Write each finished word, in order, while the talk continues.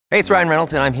Hey, it's Ryan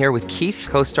Reynolds, and I'm here with Keith,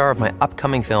 co-star of my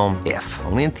upcoming film, If,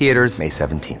 only in theaters May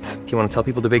 17th. Do you want to tell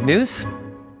people the big news?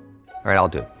 All right, I'll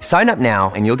do it. Sign up now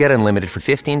and you'll get unlimited for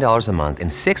 $15 a month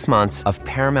and 6 months of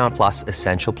Paramount Plus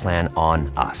Essential Plan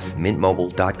on us.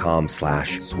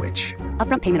 MintMobile.com/switch.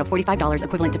 Upfront payment of $45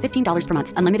 equivalent to $15 per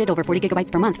month. Unlimited over 40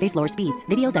 gigabytes per month. Face lower speeds.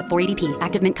 Videos at 480p.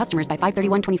 Active Mint customers by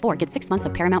 531.24 get 6 months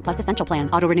of Paramount Plus Essential Plan.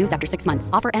 Auto renews after 6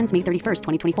 months. Offer ends May 31st,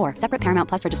 2024. Separate Paramount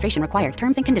Plus registration required.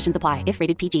 Terms and conditions apply if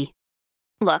rated PG.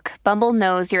 Look, Bumble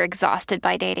knows you're exhausted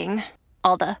by dating.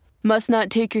 All the must not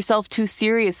take yourself too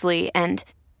seriously and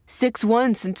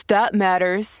 6'1" since that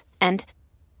matters. And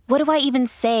what do I even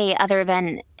say other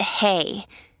than, hey?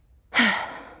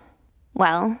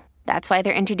 Well, that's why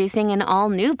they're introducing an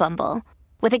all-new Bumble,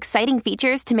 with exciting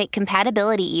features to make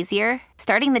compatibility easier,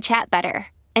 starting the chat better,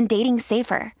 and dating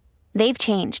safer. They've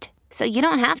changed, so you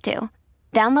don't have to.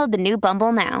 Download the new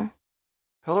Bumble now.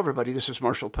 Hello, everybody. This is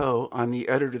Marshall Poe. I'm the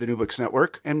editor of the New Books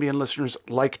Network. NBN listeners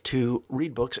like to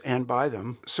read books and buy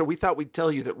them. So we thought we'd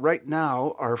tell you that right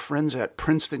now, our friends at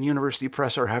Princeton University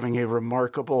Press are having a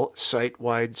remarkable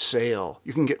site-wide sale.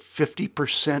 You can get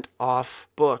 50% off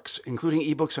books, including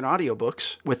ebooks and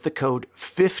audiobooks, with the code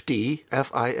 50,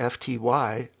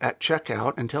 F-I-F-T-Y, at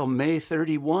checkout until May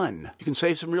 31. You can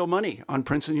save some real money on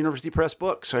Princeton University Press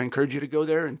books. I encourage you to go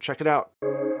there and check it out.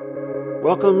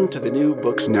 Welcome to the New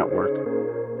Books Network.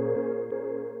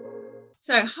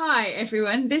 So, hi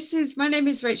everyone. My name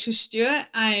is Rachel Stewart.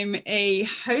 I'm a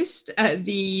host at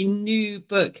the New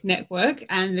Book Network,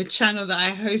 and the channel that I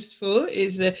host for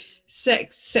is the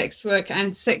Sex Work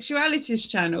and Sexualities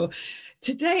channel.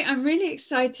 Today, I'm really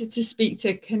excited to speak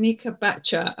to Kanika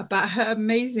Batra about her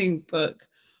amazing book,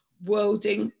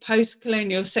 Worlding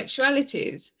Post-Colonial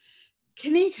Sexualities.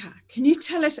 Kanika, can you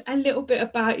tell us a little bit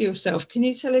about yourself? Can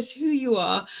you tell us who you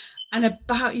are and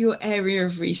about your area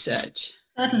of research?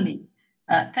 Certainly.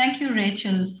 Thank you,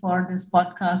 Rachel, for this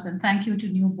podcast, and thank you to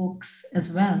New Books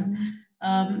as well.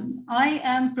 I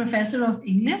am professor of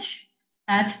English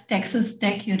at Texas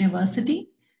Tech University,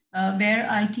 where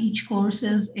I teach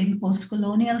courses in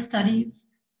post-colonial studies,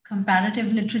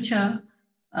 comparative literature,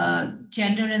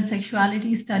 gender and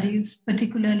sexuality studies,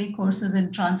 particularly courses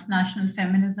in transnational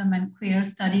feminism and queer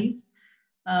studies.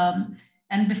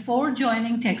 And before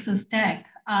joining Texas Tech,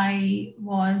 I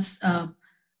was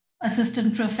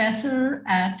assistant professor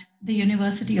at the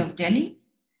University of Delhi,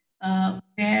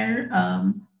 where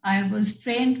I was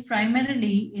trained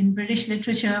primarily in British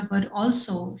literature, but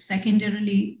also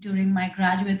secondarily during my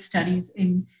graduate studies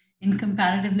in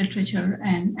comparative literature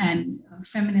and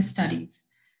feminist studies.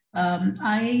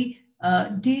 I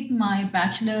did my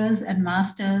bachelor's and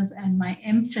master's and my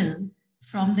MPhil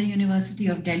from the University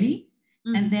of Delhi.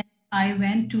 And then I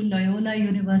went to Loyola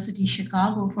University,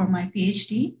 Chicago for my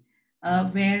PhD,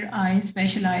 where I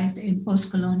specialized in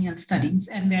post-colonial studies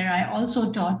and where I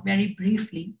also taught very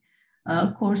briefly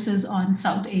courses on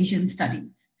South Asian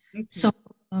studies. So,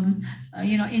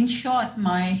 in short,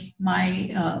 my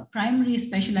primary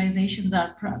specializations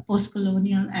are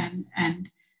post-colonial and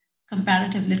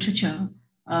comparative literature,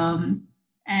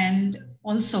 and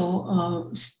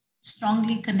also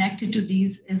strongly connected to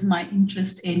these is my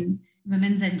interest in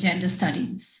women's and gender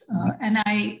studies.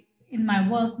 In my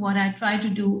work, what I try to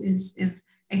do is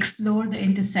explore the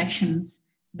intersections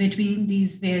between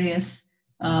these various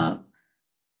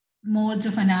modes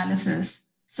of analysis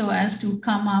so as to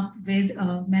come up with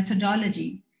a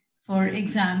methodology for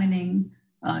examining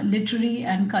literary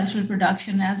and cultural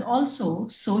production as also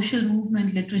social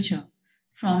movement literature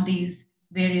from these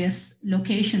various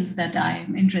locations that I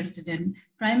am interested in,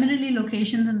 primarily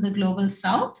locations in the global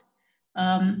South.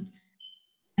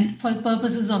 And for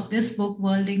purposes of this book,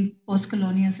 Worlding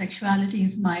Post-Colonial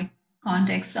Sexualities, my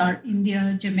contexts are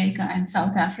India, Jamaica, and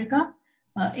South Africa.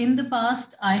 In the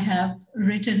past, I have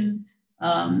written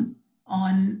on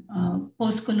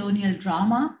post-colonial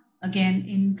drama, again,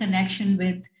 in connection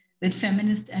with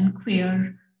feminist and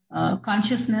queer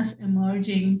consciousness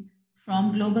emerging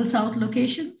from global South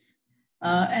locations.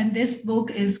 And this book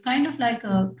is kind of like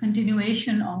a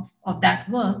continuation of that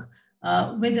work,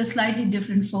 with a slightly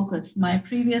different focus. My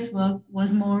previous work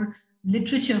was more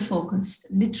literature focused,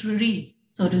 literary,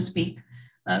 so to speak,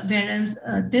 whereas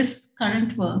this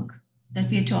current work that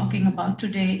we're talking about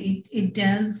today, it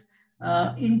delves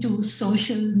into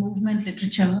social movement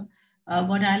literature,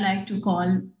 what I like to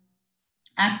call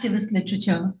activist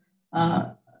literature,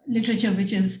 literature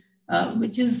which is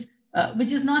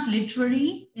not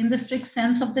literary in the strict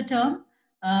sense of the term,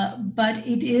 but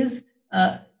it is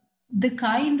the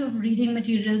kind of reading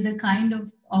material, the kind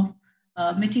of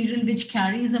material which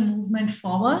carries a movement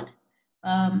forward.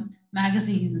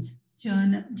 Magazines,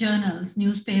 journals,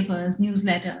 newspapers,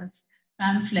 newsletters,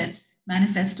 pamphlets,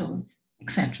 manifestos,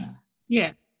 etc.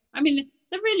 Yeah. I mean,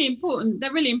 they're really important.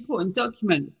 They're really important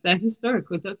documents. They're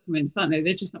historical documents, aren't they?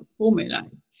 They're just not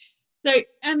formalized. So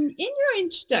in your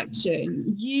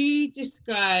introduction, you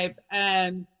describe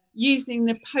using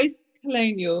the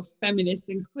post-colonial feminist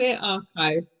and queer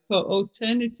archives for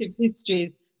alternative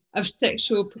histories of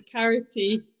sexual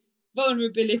precarity,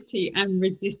 vulnerability, and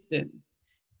resistance.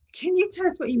 Can you tell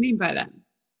us what you mean by that?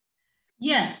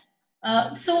 Yes.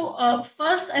 So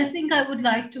first, I think I would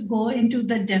like to go into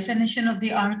the definition of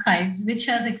the archives, which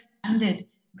has expanded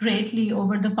greatly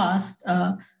over the past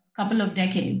couple of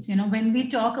decades. You know, when we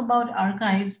talk about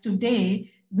archives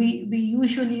today, we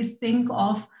usually think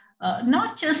of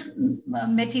not just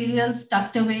materials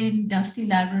tucked away in dusty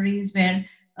libraries where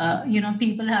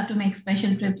people have to make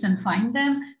special trips and find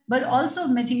them, but also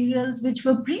materials which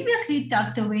were previously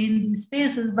tucked away in these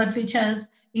spaces, but which have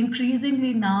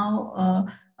increasingly now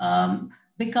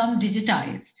become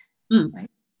digitized. Right?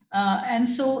 And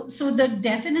so the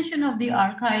definition of the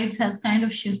archives has kind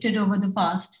of shifted over the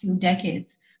past few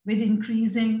decades with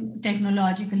increasing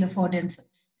technological affordances.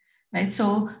 Right.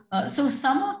 So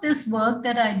some of this work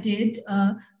that I did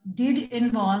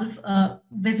involve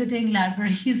visiting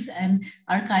libraries and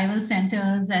archival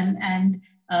centers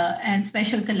and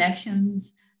special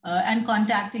collections and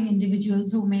contacting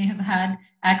individuals who may have had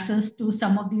access to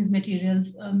some of these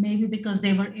materials, maybe because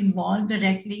they were involved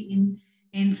directly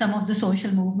in some of the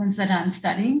social movements that I'm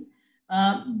studying.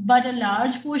 But a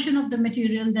large portion of the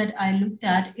material that I looked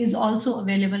at is also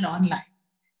available online.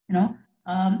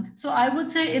 So I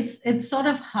would say it's sort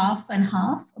of half and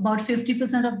half. About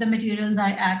 50% of the materials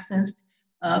I accessed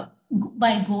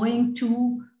by going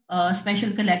to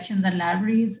special collections and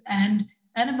libraries, and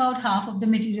about half of the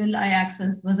material I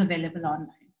accessed was available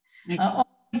online. Or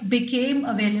it became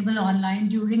available online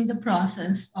during the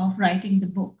process of writing the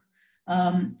book.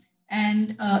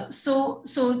 So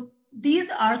these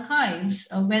archives,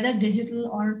 whether digital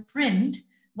or print,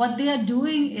 what they are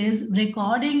doing is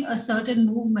recording a certain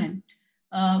movement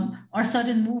or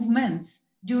certain movements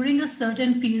during a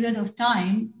certain period of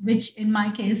time, which in my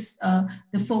case,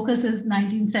 the focus is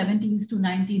 1970s to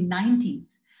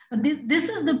 1990s. But this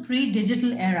is the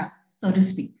pre-digital era, so to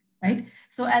speak, right?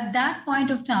 So at that point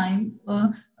of time,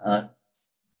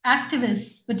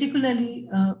 activists, particularly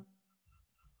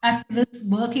activists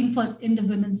working in the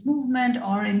women's movement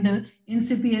or in the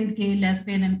incipient gay,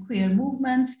 lesbian, and queer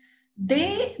movements,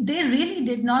 they really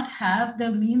did not have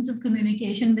the means of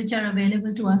communication which are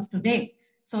available to us today.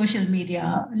 Social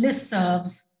media,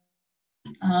 listservs,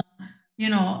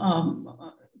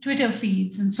 Twitter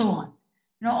feeds, and so on.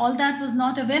 All that was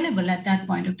not available at that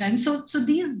point of time. So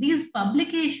these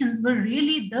publications were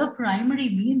really the primary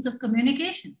means of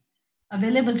communication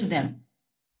available to them.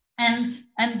 And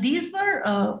these were,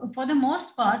 for the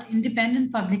most part,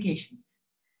 independent publications.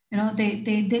 They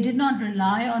did not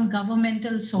rely on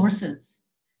governmental sources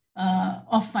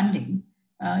of funding.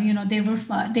 They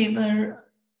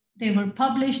were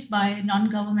published by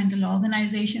non-governmental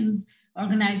organizations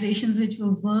which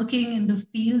were working in the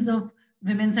fields of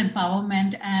women's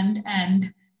empowerment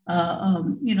and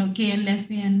gay and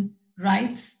lesbian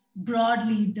rights,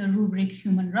 broadly the rubric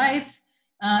human rights.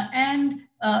 And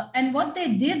what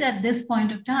they did at this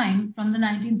point of time, from the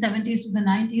 1970s to the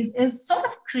 90s, is sort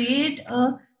of create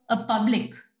a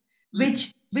public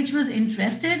which was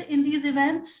interested in these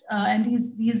events and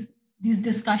these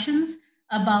discussions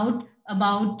about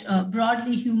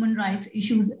broadly human rights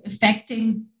issues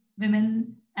affecting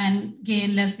women and gay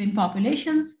and lesbian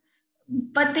populations.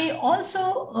 But they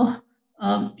also,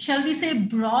 shall we say,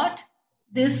 brought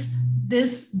this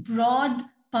broad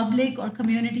public or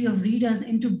community of readers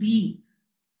into being.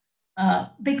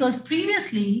 Because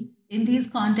previously, in these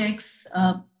contexts,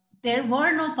 there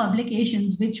were no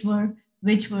publications which were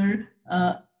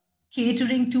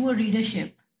catering to a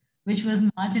readership which was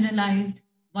marginalized,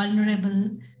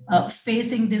 vulnerable,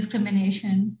 facing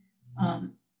discrimination,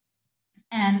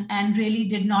 and really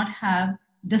did not have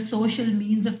the social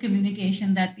means of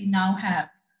communication that we now have,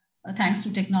 thanks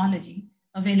to technology,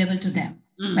 available to them.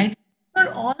 Right?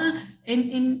 They're all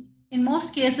in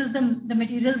most cases, the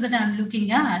materials that I'm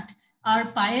looking at are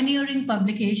pioneering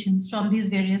publications from these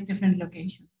various different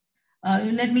locations.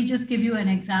 Let me just give you an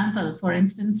example. For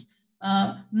instance,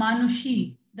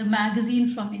 Manushi, the magazine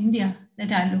from India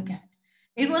that I look at.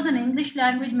 It was an English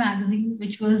language magazine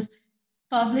which was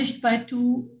published by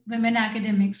two women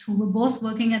academics who were both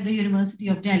working at the University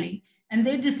of Delhi. And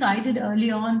they decided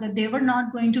early on that they were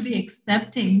not going to be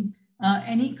accepting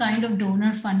any kind of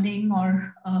donor funding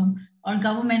or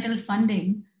governmental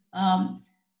funding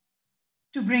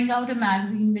to bring out a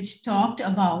magazine which talked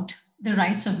about the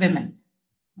rights of women.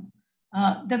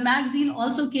 The magazine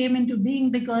also came into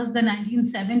being because the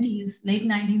 1970s, late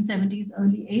 1970s,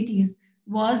 early 80s,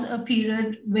 was a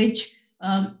period which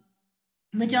on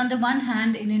the one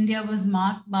hand in India was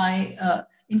marked by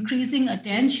increasing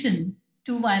attention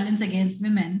to violence against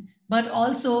women, but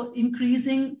also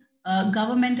increasing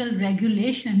governmental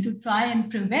regulation to try and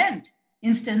prevent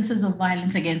instances of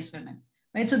violence against women.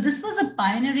 Right. So this was a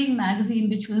pioneering magazine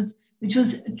which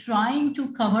was trying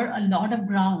to cover a lot of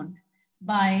ground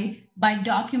by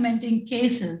documenting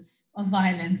cases of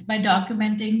violence, by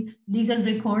documenting legal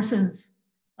recourses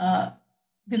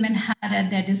women had at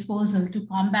their disposal to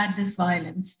combat this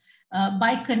violence,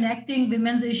 by connecting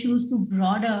women's issues to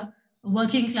broader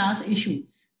working class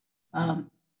issues,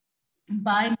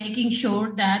 by making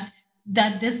sure that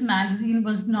this magazine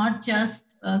was not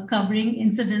just covering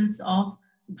incidents of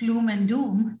gloom and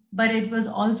doom, but it was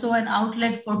also an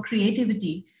outlet for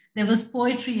creativity. There was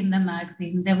poetry in the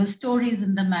magazine. There were stories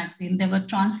in the magazine. There were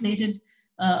translated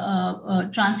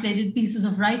pieces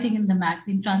of writing in the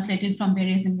magazine, translated from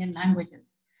various Indian languages.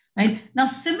 Right now,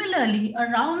 similarly,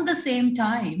 around the same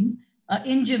time,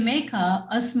 in Jamaica,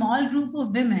 a small group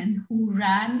of women who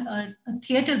ran a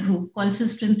theater group called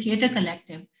Sistren Theater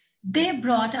Collective, they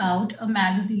brought out a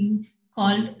magazine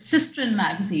called Sistren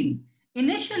Magazine.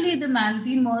 Initially, the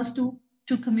magazine was to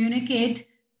communicate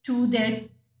to their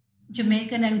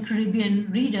Jamaican and Caribbean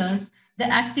readers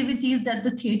the activities that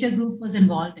the theater group was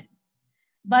involved in.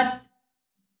 But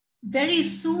very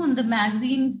soon, the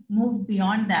magazine moved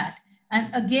beyond that. And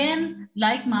again,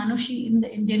 like Manushi in the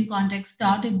Indian context,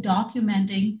 started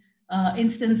documenting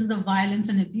instances of violence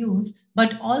and abuse,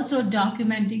 but also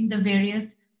documenting the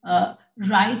various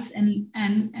rights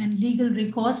and legal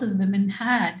recourses women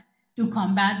had to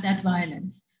combat that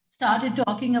violence. Started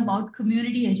talking about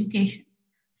community education,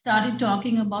 started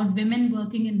talking about women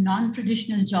working in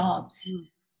non-traditional jobs,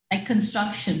 like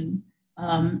construction,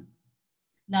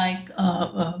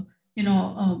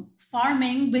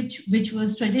 farming, which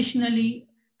was traditionally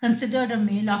considered a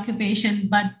male occupation,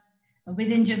 but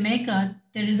within Jamaica,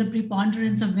 there is a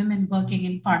preponderance of women working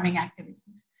in farming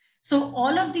activities. So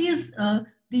all of these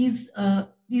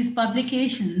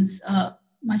publications,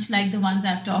 much like the ones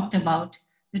I've talked about,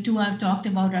 the two I've talked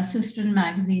about are Sistren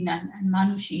Magazine and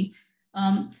Manushi.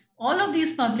 All of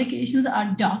these publications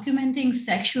are documenting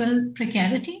sexual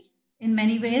precarity in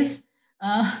many ways.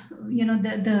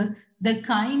 The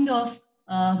kind of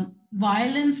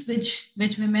violence which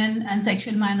women and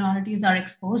sexual minorities are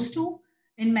exposed to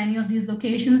in many of these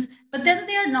locations. But then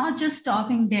they are not just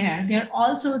stopping there. They're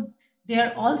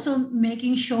also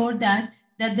making sure that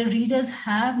the readers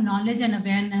have knowledge and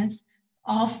awareness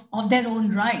of their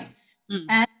own rights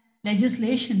and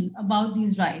legislation about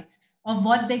these rights, of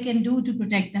what they can do to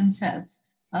protect themselves.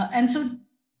 And so,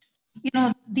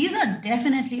 these are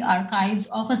definitely archives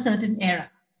of a certain era.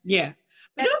 Yeah.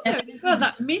 But also as well,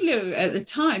 that milieu at the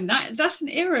time, that's an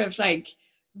era of like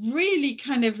really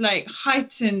kind of like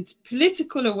heightened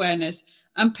political awareness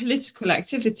and political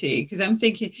activity. Because I'm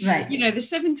thinking, right, the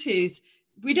 70s,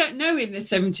 we don't know in the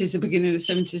 70s, the beginning of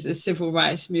the 70s, the civil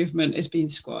rights movement has been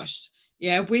squashed.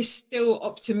 Yeah, we're still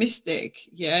optimistic.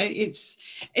 Yeah, it's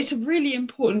a really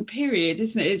important period,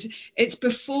 isn't it? It's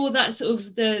before that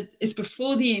it's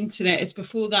before the internet, it's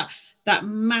before that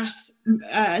mass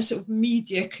sort of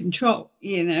media control,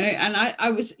 and I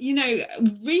was,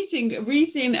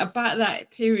 reading about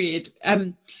that period.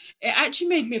 It actually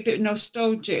made me a bit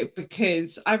nostalgic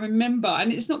because I remember,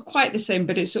 and it's not quite the same,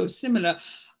 but it's sort of similar.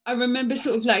 I remember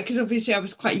sort of like, because obviously I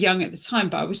was quite young at the time,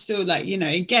 but I was still like,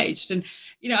 engaged. And,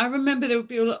 I remember there would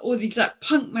be all these like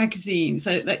punk magazines,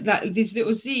 like these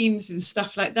little zines and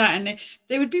stuff like that. And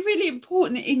they would be really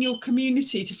important in your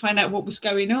community to find out what was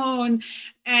going on.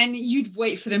 And you'd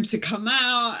wait for them to come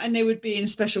out, and they would be in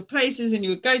special places, and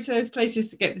you would go to those places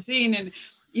to get the zine. And,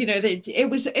 it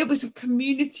was a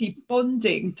community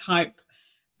bonding type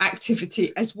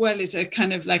activity, as well as a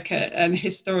kind of like an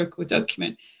historical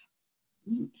document.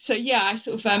 So yeah, I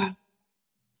sort of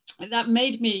that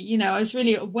made me, I was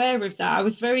really aware of that. I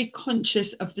was very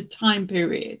conscious of the time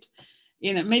period.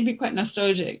 It made me quite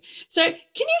nostalgic. So can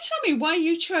you tell me why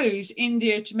you chose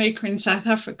India, Jamaica, and South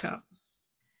Africa?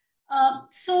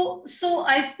 So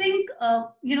I think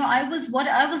what I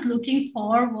was looking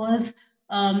for was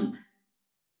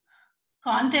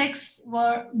contexts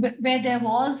where there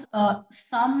was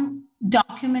some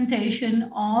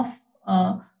documentation of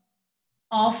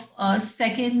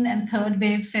second and third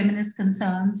wave feminist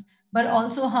concerns, but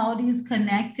also how these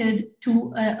connected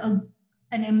to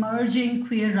an emerging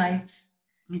queer rights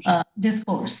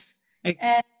discourse.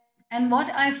 Okay. And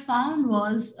what I found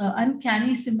was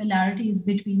uncanny similarities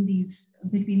between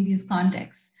these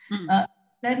contexts.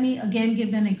 Let me again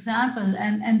give an example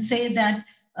and say that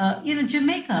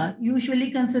Jamaica, usually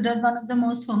considered one of the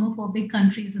most homophobic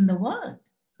countries in the world,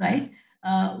 right?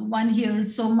 One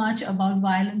hears so much about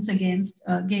violence against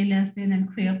gay, lesbian,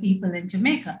 and queer people in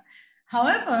Jamaica.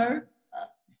 However,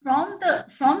 from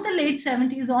the late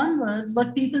 70s onwards,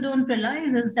 what people don't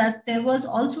realize is that there was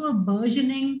also a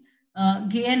burgeoning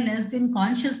gay and lesbian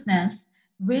consciousness,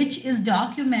 which is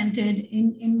documented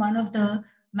in one of the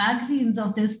magazines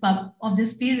of this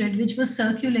period, which was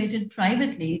circulated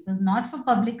privately. It was not for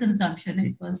public consumption.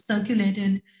 It was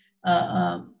circulated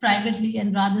privately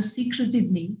and rather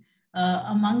secretively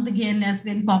among the gay and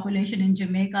lesbian population in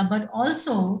Jamaica, but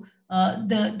also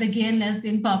the gay and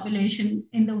lesbian population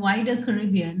in the wider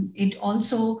Caribbean. It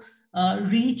also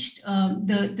reached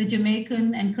the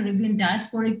Jamaican and Caribbean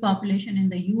diasporic population in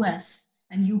the US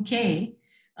and UK.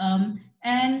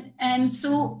 And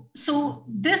so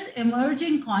this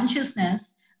emerging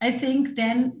consciousness, I think,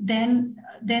 then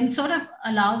sort of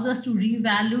allows us to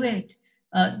reevaluate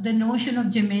the notion of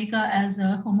Jamaica as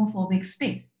a homophobic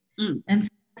space. And so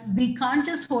we can't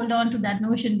just hold on to that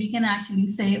notion. We can actually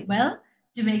say, well,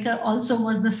 Jamaica also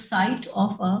was the site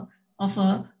of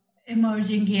a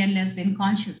emerging gay and lesbian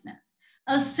consciousness.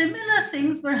 Similar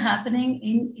things were happening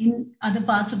in other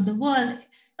parts of the world.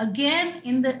 Again,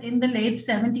 in the late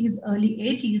 70s, early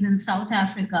 80s in South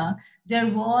Africa, there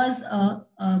was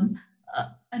an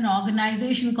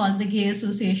organization called the Gay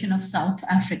Association of South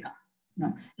Africa.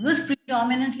 It was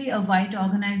predominantly a white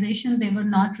organization. They were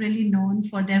not really known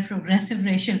for their progressive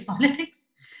racial politics.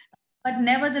 But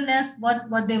nevertheless,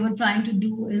 what they were trying to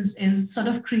do is sort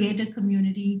of create a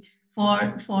community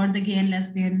for the gay and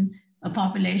lesbian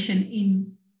population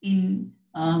in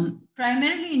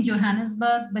primarily in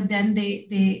Johannesburg, but then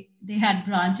they had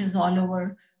branches all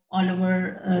over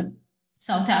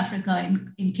South Africa,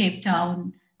 in Cape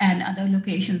Town and other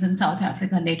locations in South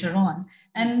Africa later on.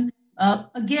 And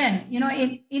again,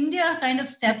 India kind of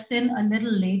steps in a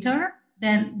little later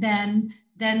than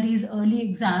these early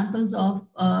examples of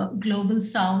global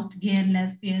South gay and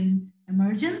lesbian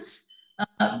emergence,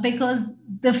 because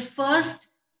the first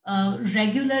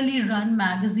regularly run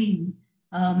magazine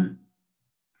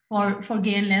for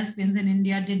gay and lesbians in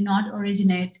India did not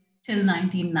originate till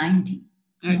 1990.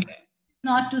 Okay.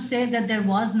 Not to say that there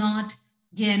was not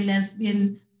gay and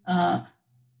lesbian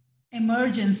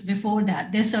emergence before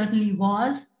that. There certainly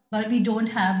was, but we don't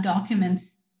have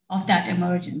documents of that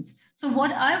emergence. So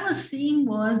what I was seeing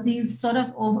was these sort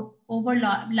of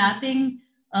overlapping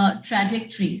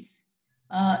trajectories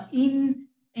in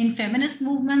feminist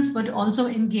movements, but also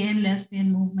in gay and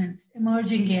lesbian movements,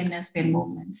 emerging gay and lesbian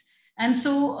movements. And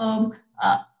so,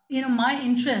 my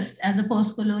interest as a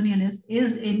post-colonialist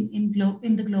is in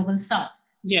the global South.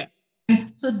 Yeah.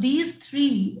 So these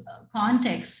three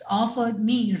contexts offered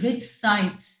me rich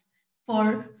sites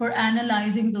for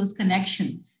analyzing those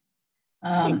connections.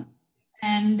 And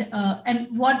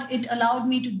what it allowed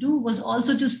me to do was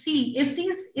also to see if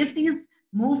these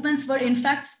movements were in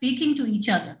fact speaking to each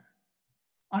other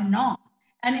or not.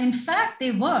 And in fact,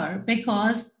 they were,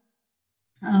 because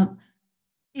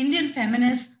Indian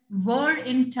feminists were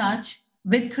in touch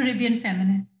with Caribbean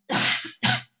feminists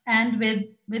and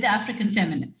with African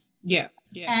feminists. Yeah.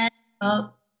 And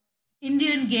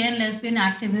Indian gay and lesbian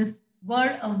activists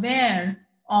were aware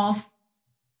of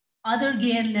other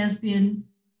gay and lesbian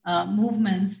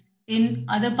movements in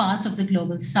other parts of the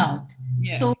global South.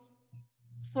 Yeah. So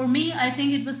for me, I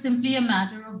think it was simply a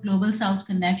matter of global South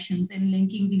connections and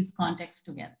linking these contexts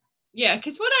together. Yeah,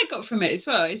 because what I got from it as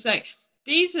well is like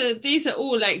these are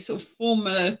all like sort of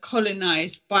former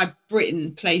colonized by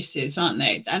Britain places, aren't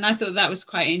they? And I thought that was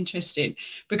quite interesting,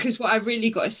 because what I really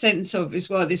got a sense of as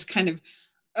well, this kind of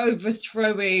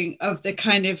overthrowing of the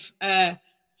kind of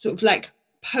sort of like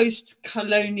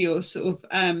post-colonial sort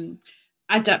of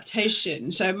adaptation.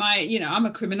 So I'm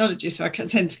a criminologist, so I can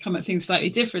tend to come at things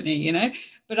slightly differently,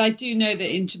 but I do know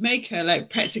that in Jamaica, like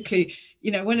practically,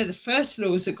 one of the first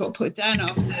laws that got put down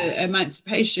after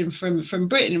emancipation from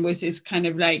Britain was this kind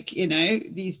of like,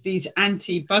 these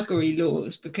anti-buggery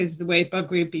laws, because the way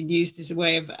buggery had been used as a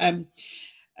way of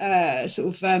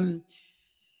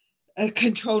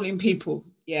controlling people.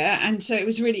 Yeah. And so it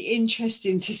was really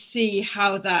interesting to see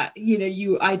how that,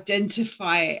 you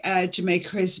identify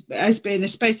Jamaica as being a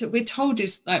space that we're told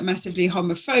is like massively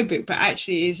homophobic, but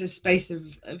actually is a space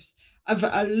of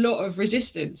a lot of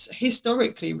resistance,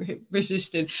 historically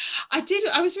resistant. I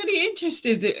was really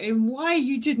interested in why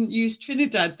you didn't use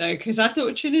Trinidad though, because I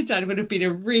thought Trinidad would have been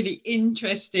a really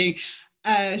interesting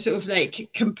sort of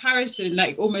like comparison,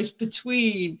 like almost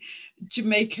between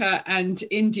Jamaica and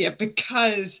India,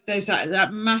 because there's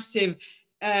that massive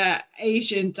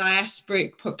Asian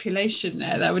diasporic population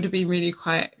there. That would have been really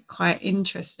quite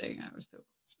interesting, I would thought.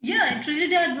 Yeah,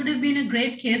 Trinidad would have been a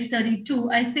great case study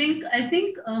too. I think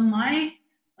my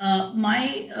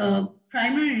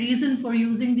primary reason for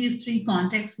using these three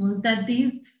contexts was that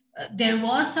there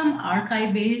was some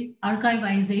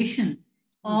archivization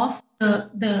of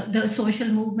the social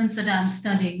movements that I'm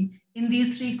studying in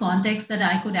these three contexts that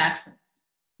I could access,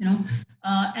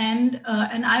 and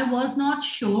I was not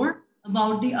sure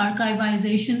about the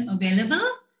archivization available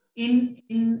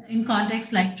in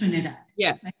contexts like Trinidad.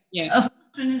 Yeah, right? yeah. Of course,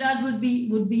 Trinidad would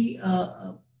be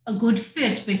a good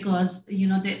fit because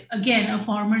they, again, a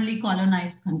formerly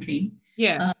colonized country.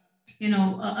 Yeah.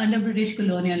 Under British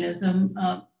colonialism,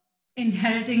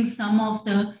 inheriting some of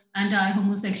the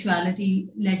anti-homosexuality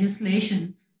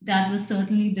legislation that was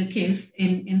certainly the case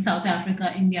in South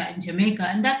Africa, India, and Jamaica,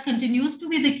 and that continues to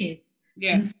be the case.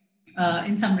 Yeah.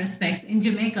 In some respects, in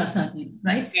Jamaica certainly,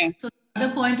 right? Yeah. So the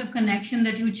other point of connection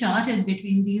that you charted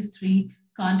between these three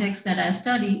contexts that I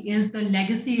study is the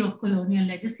legacy of colonial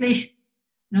legislation.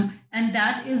 And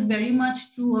that is very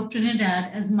much true of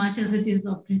Trinidad as much as it is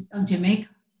of Jamaica.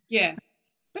 Yeah.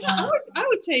 But I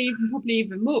would say probably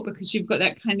even more, because you've got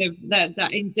that kind of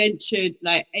that indentured,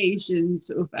 like Asian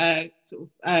sort of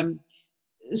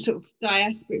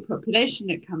diasporic population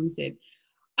that comes in.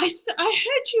 I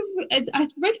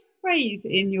read a phrase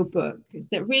in your book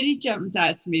that really jumped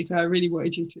out to me, so I really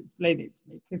wanted you to explain it to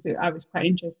me because I was quite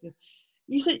interested.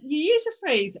 You said you use a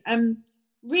phrase,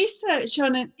 research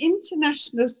on an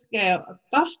international scale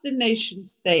above the nation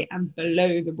state and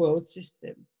below the world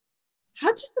system. How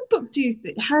does the book do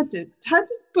this? How does the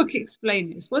book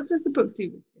explain this? What does the book do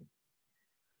with this?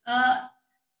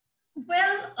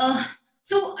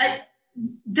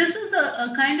 This is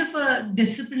a kind of a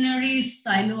disciplinary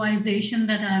siloization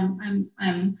that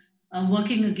I'm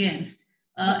working against.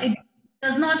 It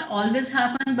does not always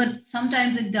happen, but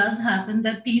sometimes it does happen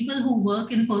that people who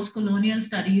work in post-colonial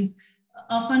studies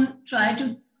often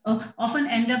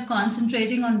end up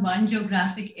concentrating on one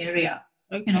geographic area.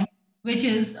 Okay. Which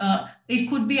is, it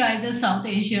could be either South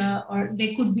Asia, or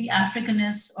they could be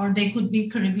Africanists, or they could be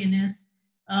Caribbeanists.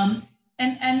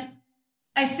 And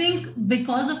I think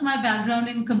because of my background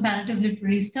in comparative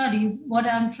literary studies, what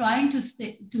I'm trying to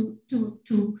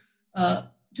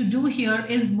do here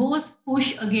is both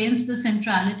push against the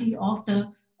centrality of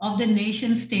the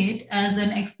nation state as an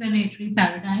explanatory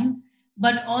paradigm,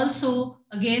 but also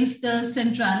against the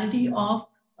centrality of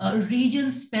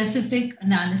region-specific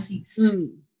analyses.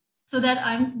 Mm. So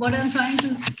that what I'm trying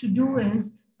to do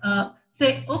is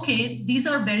say, okay, these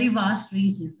are very vast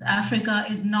regions. Africa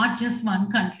is not just one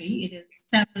country, it is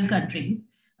several countries.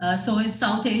 So is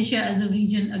South Asia as a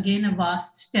region, again, a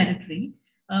vast territory.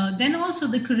 Then also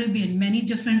the Caribbean, many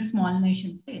different small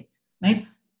nation states, right?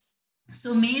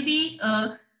 So maybe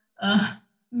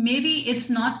it's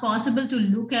not possible to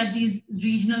look at these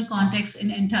regional contexts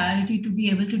in entirety to be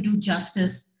able to do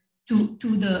justice to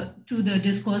the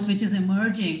discourse which is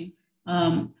emerging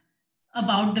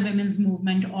about the women's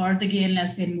movement or the gay and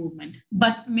lesbian movement.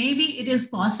 But maybe it is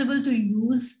possible to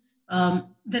use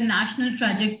the national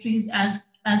trajectories as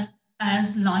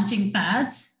launching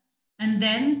pads, and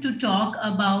then to talk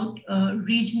about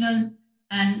regional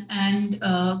and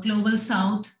global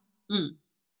South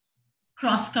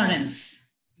cross currents,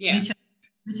 which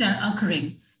are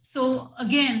occurring. So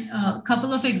again, a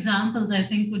couple of examples I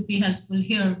think would be helpful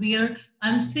here.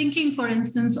 I'm thinking, for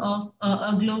instance, of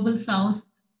a global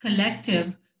South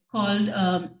collective called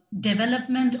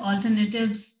Development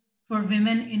Alternatives for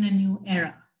Women in a New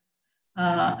Era.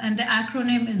 And the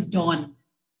acronym is DAWN.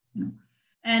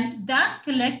 And that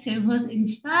collective was in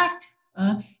fact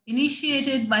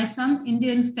initiated by some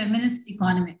Indian feminist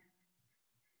economists.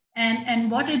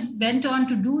 And what it went on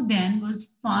to do then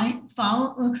was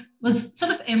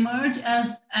sort of emerge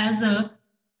as a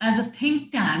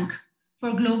think tank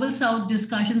for global South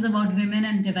discussions about women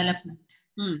and development,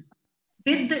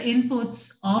 with the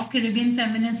inputs of Caribbean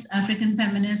feminists, African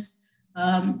feminists,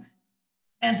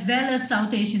 as well as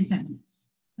South Asian feminists,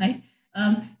 right?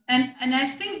 And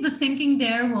I think the thinking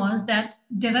there was that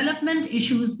development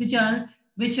issues, which are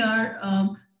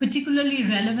particularly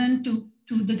relevant to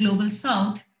the global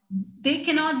South, they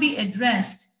cannot be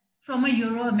addressed from a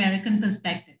Euro-American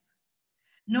perspective.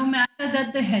 No matter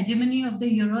that the hegemony of the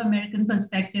Euro-American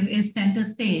perspective is center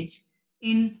stage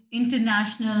in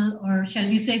international, or shall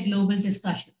we say global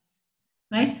discussions,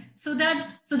 right? So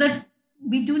that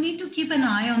we do need to keep an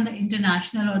eye on the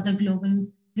international or the global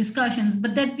discussions,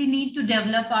 but that we need to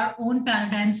develop our own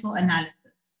paradigms for analysis.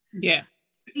 Yeah.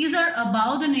 These are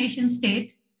above the nation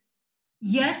state,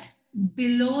 yet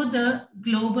below the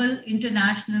global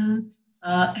international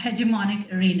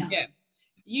hegemonic arena. Yeah.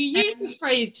 You use the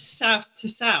phrase south to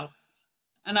south,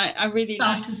 and I really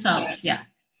south to south, that. Yeah.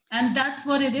 And that's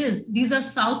what it is. These are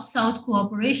South-South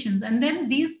cooperations. And then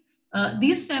these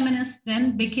feminists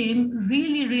then became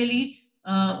really, really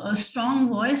strong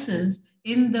voices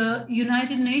in the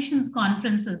United Nations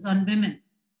conferences on women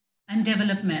and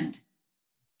development.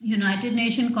 United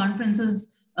Nations conferences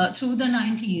through the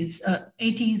 90s,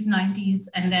 80s, 90s,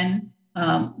 and then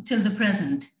till the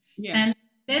present. Yeah. And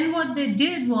then what they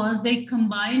did was they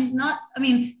combined,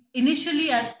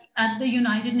 initially at the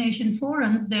United Nations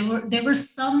forums, there was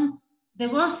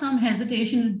some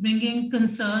hesitation in bringing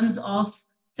concerns of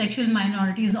sexual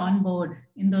minorities on board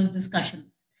in those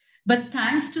discussions. But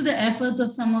thanks to the efforts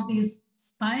of some of these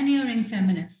pioneering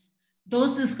feminists,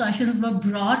 those discussions were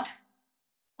brought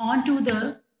onto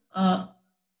the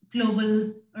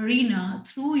global arena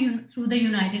through the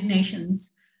United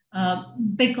Nations,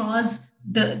 because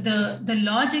the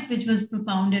logic which was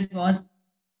propounded was,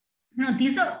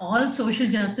 these are all social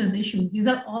justice issues. These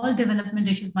are all development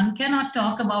issues. One cannot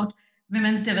talk about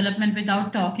women's development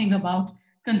without talking about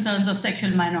concerns of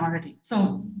sexual minorities.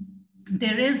 So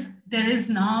there is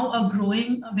now a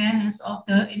growing awareness of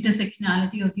the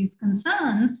intersectionality of these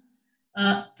concerns,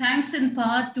 thanks in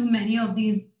part to many of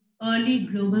these early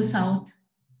Global South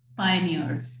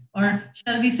pioneers, or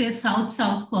shall we say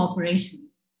South-South cooperation.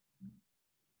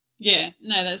 Yeah,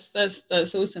 no,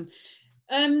 that's awesome.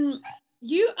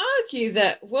 You argue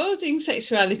that worlding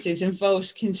sexualities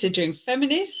involves considering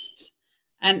feminist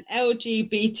and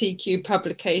LGBTQ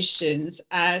publications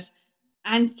as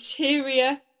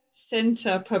anterior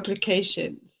center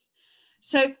publications.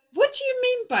 So what do you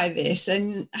mean by this,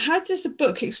 and how does the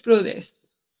book explore this?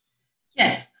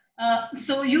 Yes.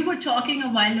 So you were talking a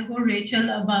while ago, Rachel,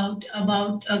 about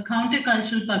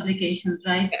countercultural publications,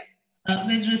 right? Yeah.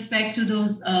 With respect to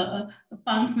those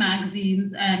punk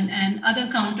magazines and other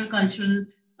countercultural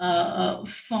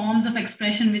forms of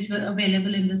expression which were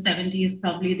available in the 70s,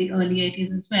 probably the early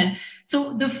 80s as well.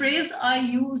 So the phrase I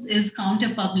use is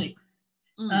counterpublics.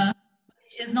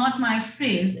 Which is not my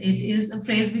phrase. It is a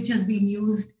phrase which has been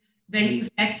used very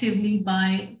effectively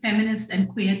by feminists and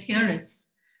queer theorists.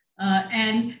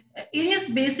 And it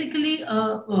is basically,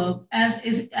 as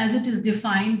it is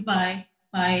defined by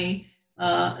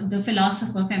the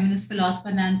feminist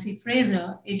philosopher Nancy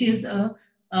Fraser, it is a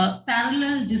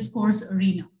parallel discourse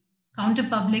arena.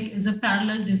 Counterpublic is a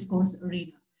parallel discourse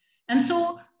arena. And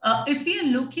so if we are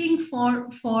looking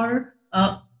for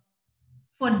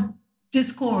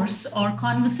discourse or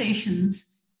conversations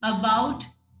about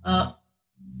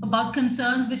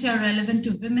concerns which are relevant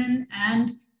to women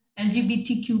and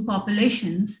LGBTQ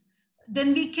populations,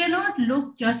 then we cannot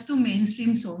look just to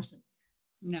mainstream sources.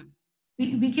 No.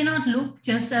 We cannot look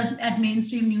just at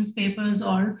mainstream newspapers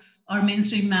or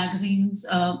mainstream magazines,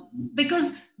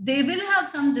 because they will have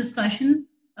some discussion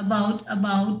about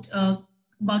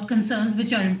concerns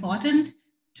which are important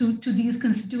to these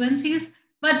constituencies,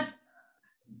 but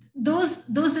those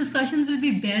discussions will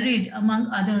be buried among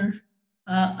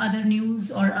other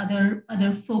news or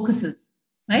other focuses,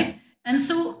 right? And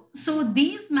so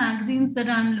these magazines that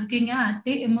I'm looking at,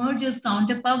 they emerge as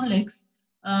counterpublics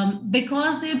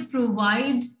because they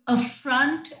provide a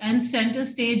front and center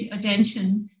stage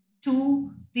attention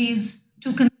to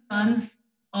concerns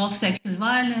of sexual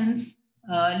violence,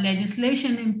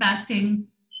 legislation impacting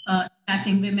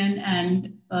women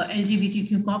and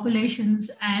LGBTQ populations,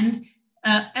 and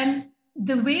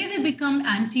the way they become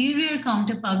anterior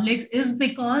counterpublic is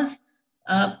because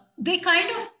they kind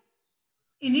of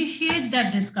initiate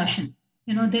that discussion.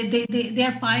 They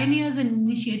are pioneers in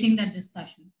initiating that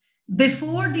discussion.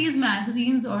 Before these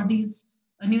magazines or these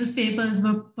newspapers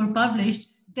were published,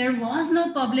 there was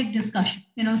no public discussion.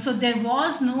 So there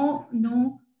was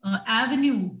no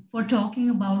avenue for talking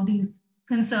about these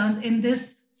concerns in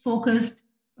this focused,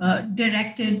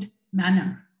 directed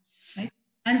manner, right?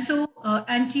 And so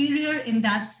anterior in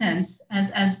that sense,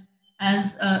 as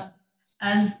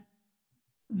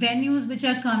venues which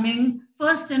are coming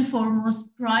first and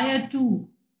foremost prior to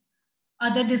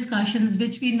other discussions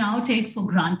which we now take for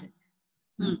granted.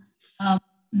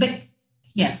 But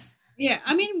yes. Yeah,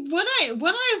 I mean, when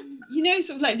I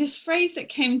sort of like this phrase that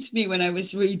came to me when I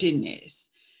was reading this,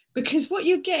 because what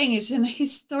you're getting is an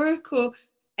historical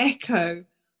echo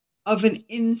of an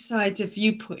insider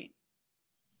viewpoint.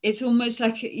 It's almost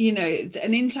like,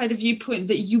 an insider viewpoint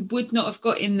that you would not have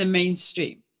got in the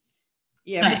mainstream.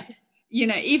 Yeah. Right.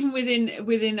 even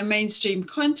within a mainstream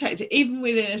context, even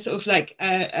within a sort of like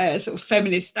a sort of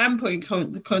feminist standpoint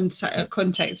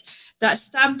context, that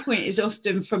standpoint is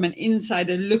often from an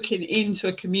insider looking into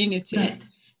a community.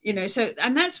 Right. So,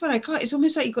 and that's what I got. It's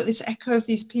almost like you got this echo of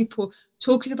these people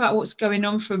talking about what's going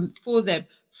on for them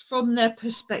from their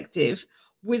perspective,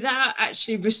 without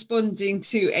actually responding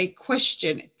to a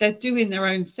question. They're doing their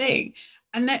own thing.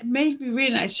 And that made me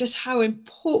realize just how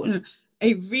important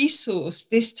a resource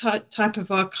this type of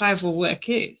archival work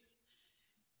is,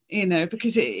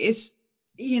 because it is,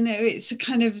 it's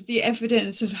kind of the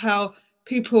evidence of how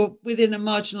people within a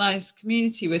marginalized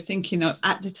community were thinking of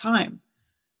at the time,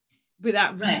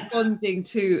 without responding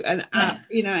to an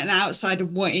outsider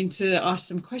wanting to ask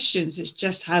them questions. It's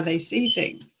just how they see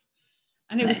things.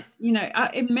 And it was,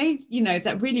 it made,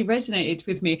 that really resonated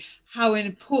with me, how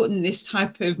important this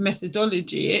type of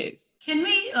methodology is. Can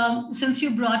we, since you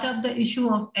brought up the issue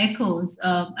of echoes,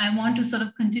 I want to sort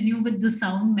of continue with the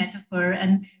sound metaphor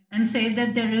and say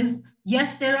that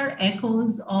there are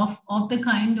echoes of the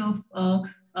kind of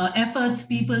efforts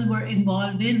people were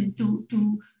involved in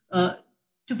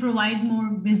to provide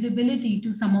more visibility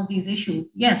to some of these issues.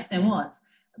 Yes, there was.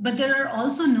 But there are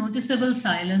also noticeable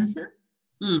silences.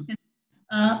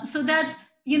 So that,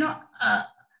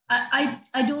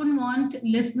 I don't want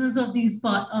listeners of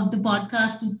the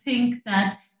podcast to think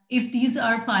that if these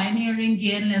are pioneering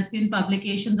gay and lesbian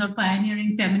publications or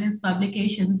pioneering feminist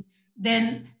publications,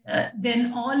 then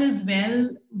all is well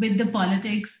with the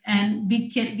politics, and we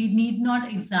need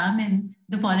not examine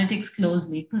the politics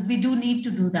closely, because we do need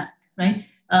to do that, right?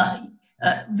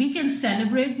 We can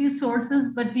celebrate these sources,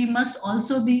 but we must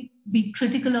also be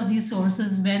critical of these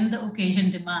sources when the occasion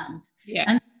demands. Yeah.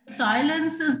 And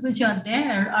silences which are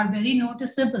there are very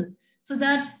noticeable. So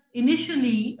that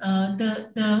initially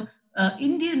the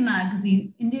Indian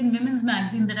women's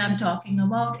magazine that I'm talking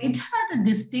about, it had a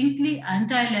distinctly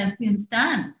anti-lesbian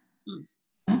stand.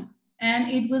 And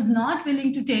it was not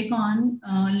willing to take on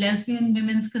lesbian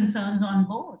women's concerns on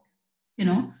board.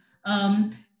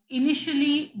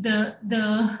 Initially, the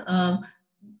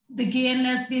gay and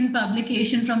lesbian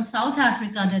publication from South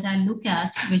Africa that I look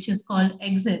at, which is called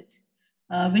Exit,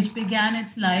 which began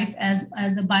its life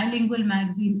as a bilingual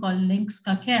magazine called Links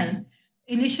Kakel.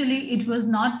 Initially, it was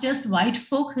not just white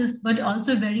focused, but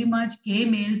also very much gay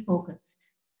male focused,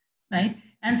 right?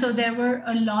 And so there were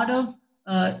a lot of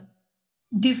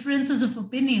differences of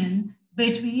opinion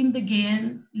between the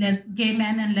gay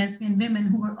men and lesbian women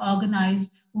who were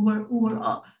organized, who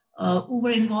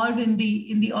were involved in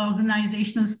the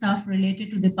organizational stuff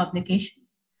related to the publication,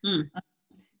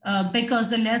 because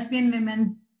the lesbian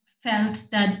women felt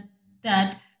that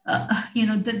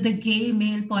the gay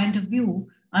male point of view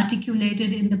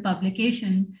articulated in the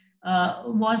publication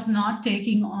was not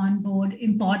taking on board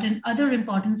other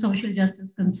important social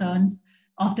justice concerns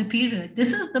of the period.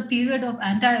 This is the period of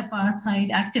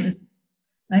anti-apartheid activism,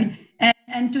 right?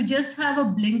 And to just have a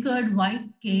blinkered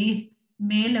white gay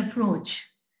male approach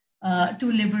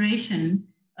to liberation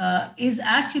is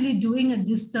actually doing a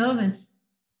disservice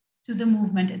to the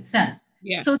movement itself.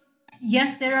 Yeah. So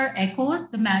yes, there are echoes.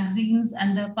 The magazines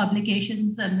and the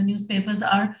publications and the newspapers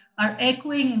are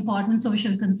echoing important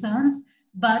social concerns,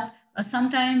 but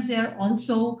sometimes they're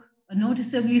also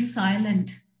noticeably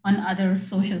silent on other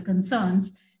social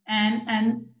concerns.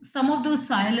 And some of those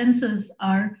silences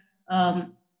are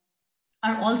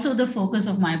also the focus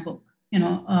of my book.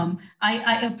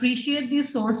 I appreciate these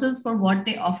sources for what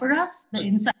they offer us, the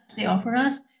insights they offer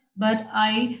us, but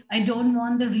I don't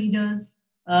want the readers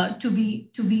to be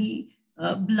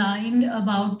blind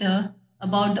about the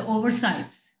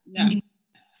oversights in these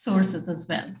sources as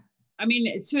well. I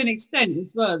mean, to an extent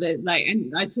as well, that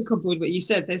and I took on board what you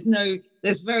said. There's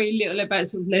very little about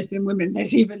sort of lesbian women.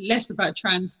 There's even less about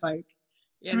trans folk.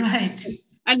 Right.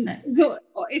 And so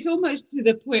it's almost to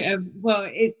the point of, well,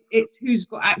 it's who's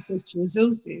got access to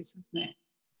resources, isn't it?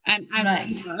 And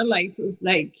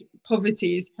right.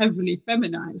 Poverty is heavily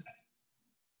feminized.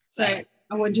 So right.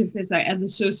 I wonder if there's other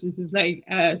sources of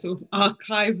sort of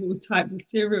archival type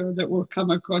material that we'll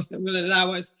come across that will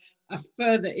allow us a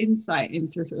further insight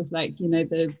into sort of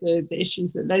the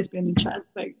issues that lesbian and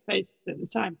trans folk faced at the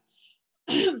time.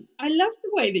 I love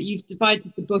the way that you've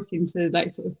divided the book into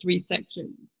sort of 3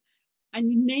 sections, and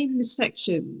you name the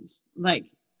sections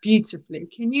beautifully.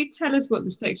 Can you tell us what the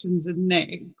sections are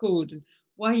called and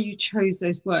why you chose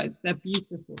those words? They're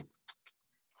beautiful.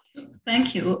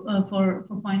 Thank you for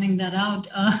pointing that out.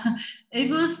 It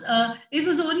was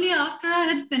only after I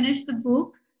had finished the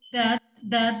book that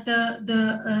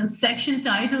the section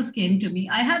titles came to me.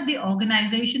 I had the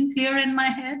organization clear in my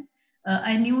head.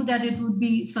 I knew that it would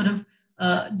be sort of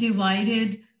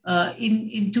divided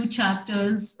in 2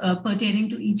 chapters pertaining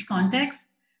to each context.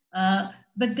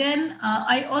 But then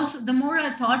I also, the more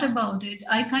I thought about it,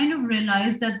 I kind of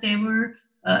realized that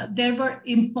there were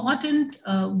important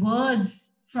words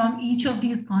from each of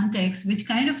these contexts, which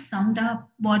kind of summed up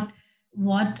what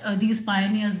these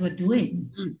pioneers were doing.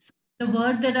 So the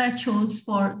word that I chose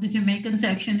for the Jamaican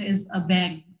section is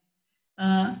abeng,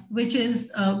 which is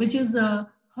a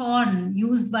horn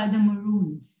used by the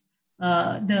Maroons,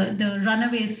 the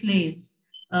runaway slaves.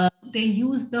 They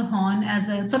used the horn as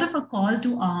a sort of a call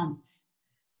to arms,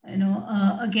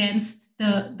 against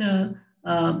the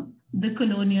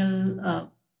colonial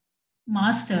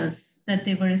masters that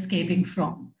they were escaping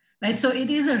from, right? So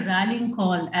it is a rallying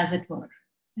call, as it were,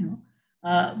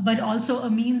 but also a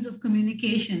means of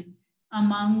communication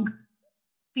among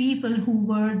people who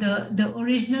were the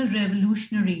original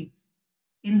revolutionaries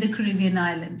in the Caribbean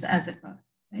islands, as it were,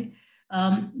 right?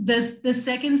 The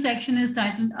second section is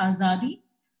titled Azadi.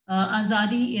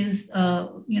 Azadi is,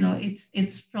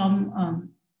 it's from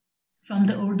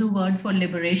the Urdu word for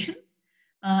liberation.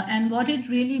 And what it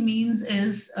really means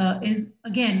is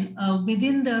again,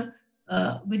 within the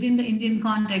Indian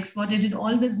context, what it had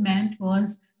always meant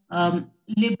was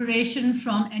liberation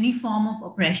from any form of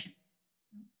oppression.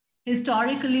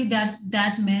 Historically,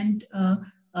 that meant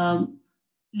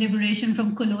liberation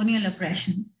from colonial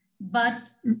oppression. But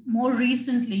more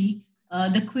recently,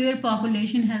 the queer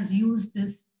population has used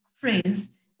this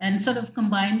phrase and sort of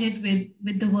combined it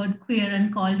with the word queer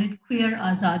and called it queer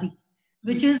azadi,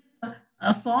 which is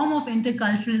a form of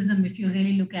interculturalism, if you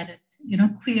really look at it.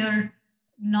 Queer,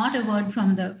 not a word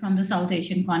from the South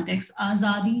Asian context.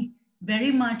 Azadi,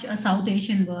 very much a South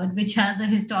Asian word, which has a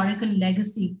historical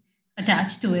legacy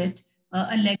attached to it,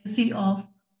 a legacy of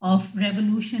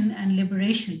revolution and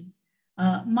liberation,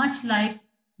 much like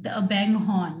the abeng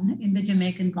horn in the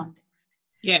Jamaican context.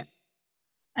 Yeah.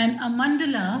 And a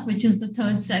mandala, which is the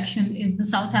third section, is the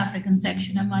South African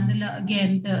section. A mandala,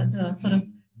 again, the sort of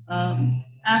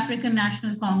African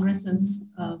National Congress's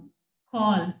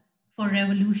call for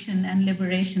revolution and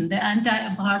liberation, the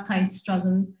anti-apartheid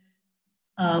struggle,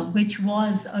 which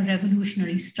was a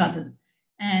revolutionary struggle,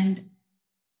 and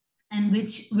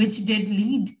which did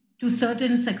lead to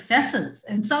certain successes.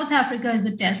 And South Africa is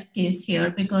a test case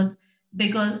here because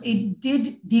it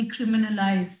did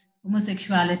decriminalize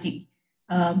homosexuality.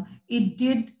 It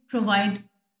did provide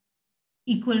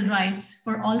equal rights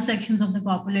for all sections of the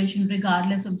population,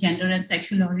 regardless of gender and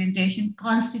sexual orientation,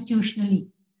 constitutionally.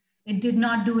 It did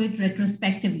not do it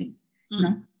retrospectively.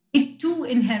 It too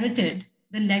inherited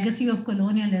the legacy of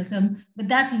colonialism, but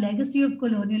that legacy of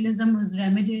colonialism was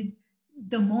remedied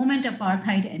the moment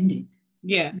apartheid ended.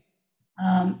 Yeah.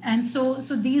 And so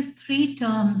these 3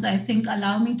 terms, I think,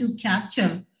 allow me to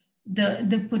capture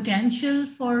the potential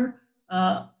for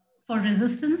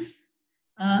resistance,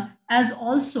 as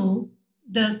also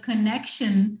the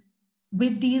connection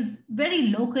with these very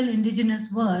local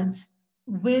indigenous words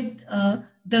with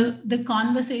the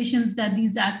conversations that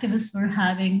these activists were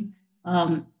having,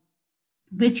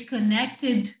 which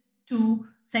connected to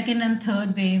second and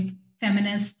third wave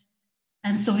feminist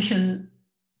and social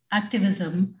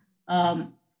activism,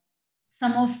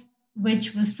 some of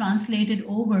which was translated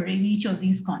over in each of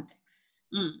these contexts.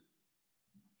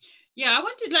 Yeah, I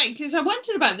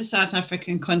wondered about the South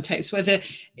African context, whether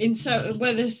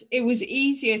it was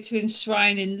easier to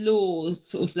enshrine in laws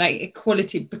sort of like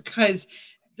equality because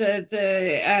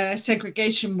the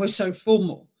segregation was so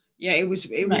formal. Yeah, it was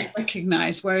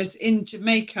recognized, whereas in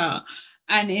Jamaica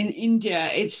and in India,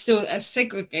 it's still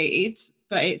segregated,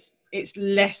 but it's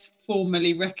less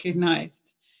formally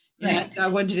recognized. Yeah, so I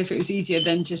wondered if it was easier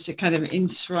than just to kind of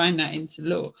enshrine that into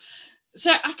law. So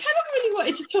I kind of really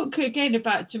wanted to talk again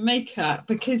about Jamaica,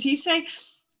 because you say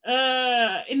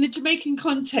in the Jamaican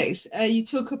context, you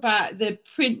talk about the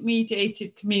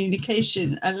print-mediated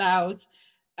communication allows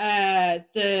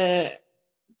the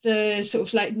sort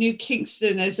of like New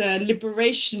Kingston as a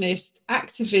liberationist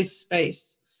activist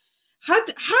space. How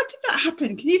did that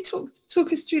happen? Can you talk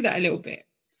us through that a little bit?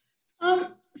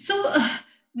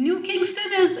 New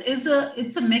Kingston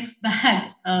it's a mixed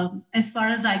bag as far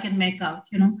as I can make out.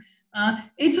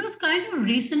 It was kind of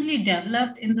recently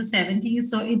developed in the 70s,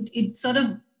 so it sort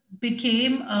of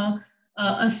became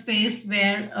a space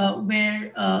where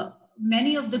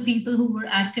many of the people who were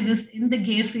activists in the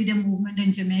gay freedom movement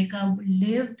in Jamaica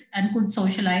lived and could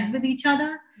socialize with each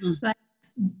other. Right?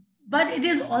 But it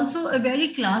is also a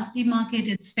very class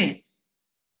demarcated space.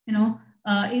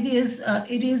 It is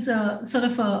a sort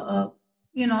of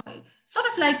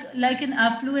like an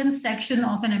affluent section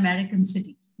of an American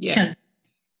city. Yeah.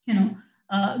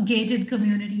 Gated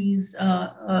communities,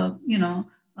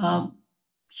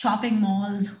 shopping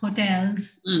malls,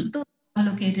 hotels, those are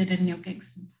located in New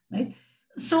Kingston, right?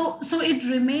 So it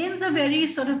remains a very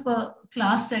sort of a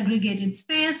class segregated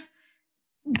space.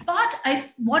 But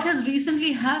what has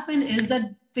recently happened is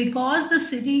that because the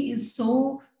city is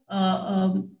so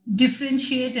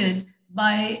differentiated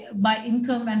by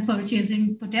income and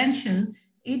purchasing potential,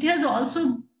 it has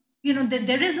also, that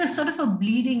there is a sort of a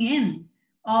bleeding in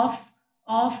of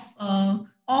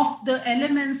the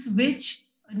elements which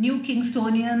New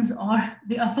Kingstonians or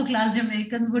the upper class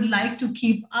Jamaicans would like to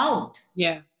keep out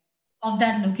of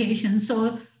that location.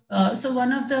 So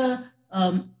one of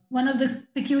the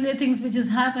peculiar things which has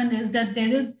happened is that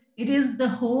it is the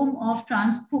home of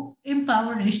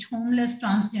impoverished, homeless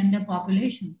transgender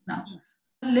populations now,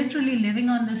 literally living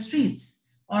on the streets,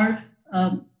 or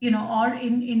or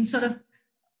in sort of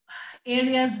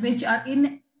areas which are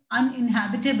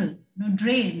uninhabitable,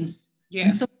 drains. Yeah.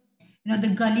 And so,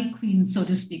 the gully queens, so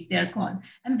to speak, they're called.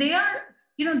 And they are,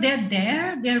 they're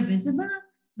there, they're visible,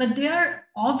 but they are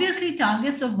obviously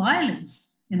targets of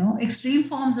violence, extreme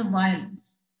forms of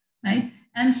violence, right?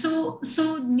 And so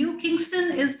New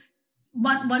Kingston is,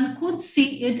 one could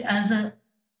see it as a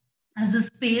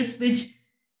space which,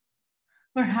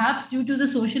 perhaps due to the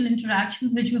social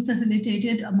interactions which were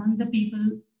facilitated among the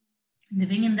people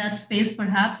living in that space,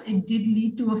 perhaps it did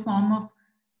lead to a form of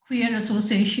queer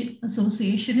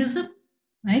associationism,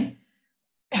 right?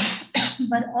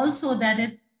 But also that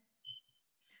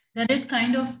it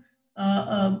kind of,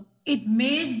 it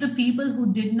made the people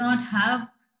who did not have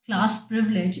class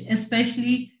privilege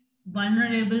especially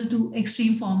vulnerable to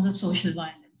extreme forms of social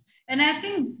violence. And I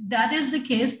think that is the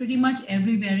case pretty much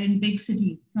everywhere in big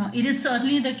cities. Now, it is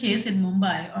certainly the case in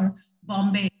Mumbai or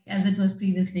Bombay, as it was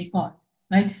previously called,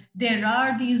 right? There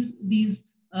are these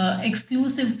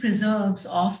exclusive preserves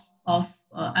of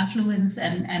affluence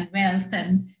and wealth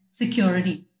and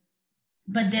security.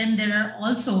 But then there are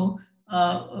also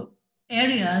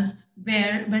areas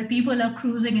where people are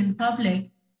cruising in public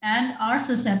and are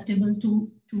susceptible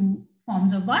to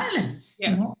forms of violence,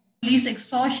 police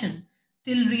extortion.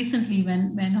 Till recently,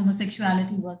 when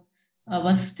homosexuality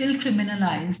was still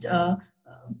criminalized,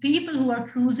 people who are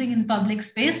cruising in public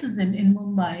spaces in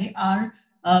Mumbai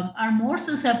are more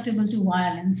susceptible to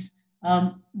violence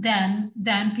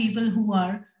than people who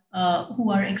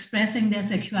are expressing their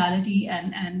sexuality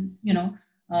and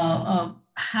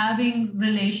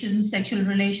having sexual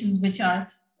relations which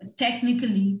are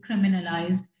technically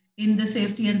criminalized in the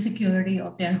safety and security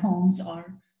of their homes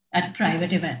or at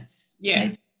private events. Yeah.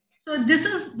 Right? So this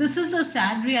is a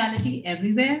sad reality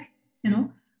everywhere,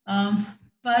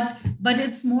 but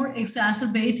it's more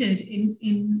exacerbated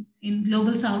in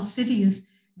global South cities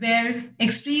where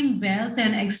extreme wealth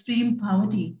and extreme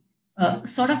poverty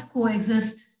sort of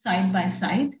coexist side by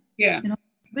side. Yeah.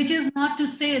 Which is not to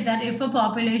say that if a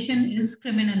population is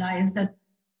criminalized, that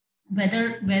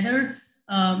whether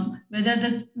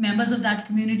the members of that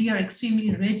community are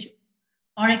extremely rich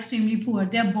or extremely poor,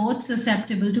 they're both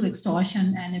susceptible to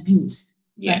extortion and abuse.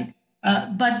 Yeah.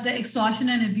 Right? But the extortion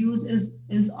and abuse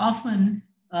is often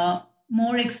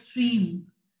more extreme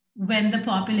when the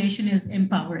population is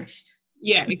impoverished.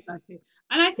 Yeah, exactly.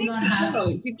 And I think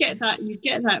you get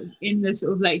that in the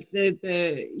sort of like the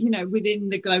within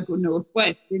the global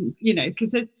Northwest,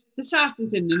 because the South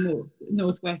is in the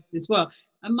Northwest as well.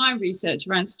 And my research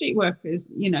around street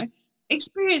workers,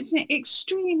 experiencing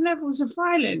extreme levels of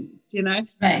violence, right,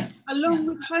 along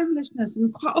with homelessness,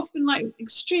 and quite often like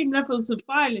extreme levels of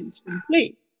violence from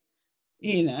police.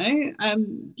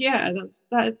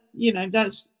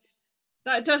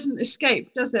 That doesn't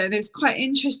escape, does it? And it's quite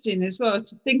interesting as well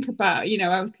to think about,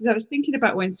 because I was thinking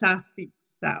about when South speaks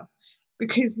to South,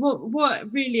 because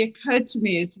what really occurred to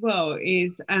me as well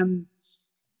is, again,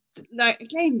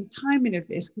 the timing of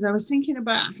this, because I was thinking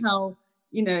about how,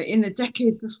 in the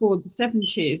decade before the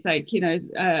 70s,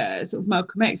 sort of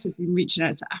Malcolm X had been reaching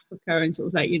out to Africa and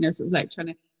sort of trying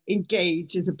to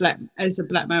engage as a black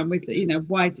man with,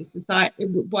 wider society,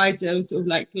 wider sort of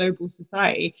like global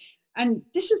society. And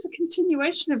this is a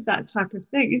continuation of that type of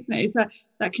thing, isn't it? It's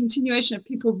that continuation of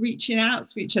people reaching out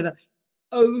to each other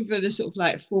over the sort of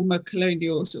like former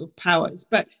colonial sort of powers,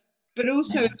 but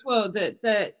also as well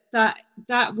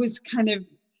that was kind of,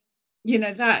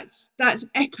 that's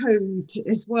echoed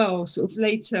as well sort of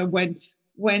later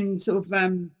when sort of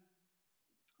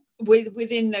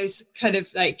within those kind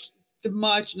of like the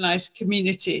marginalized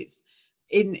communities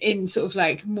in sort of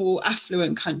like more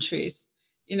affluent countries.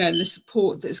 The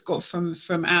support that's got from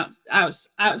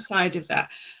outside of that.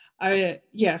 I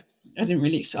didn't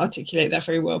really articulate that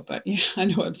very well, but yeah, I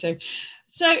know what I'm saying.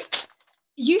 So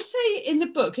You say in the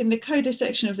book, in the coda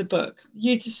section of the book,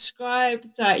 you describe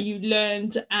that you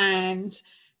learned and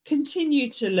continue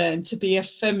to learn to be a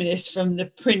feminist from the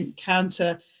print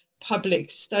counter public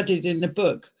studied in the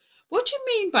book. What do you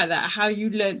mean by that? How you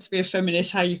learned to be a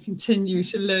feminist, how you continue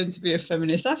to learn to be a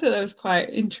feminist? I thought that was quite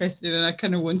interesting, and I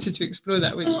kind of wanted to explore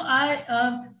that with you.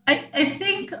 I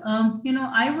think,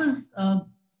 I was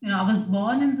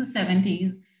born in the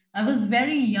 70s. I was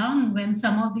very young when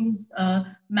some of these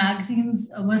magazines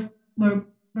were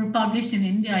published in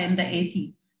India in the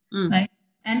 80s, right?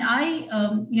 And I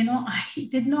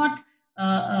did not,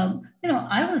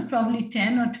 I was probably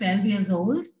 10 or 12 years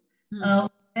old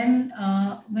when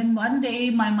one day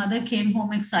my mother came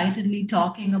home excitedly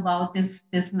talking about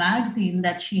this magazine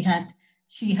that she had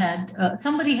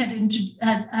somebody had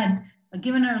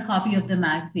given her a copy of the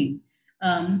magazine,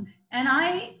 and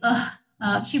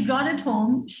she brought it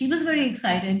home. She was very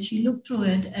excited. She looked through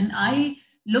it, and I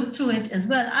looked through it as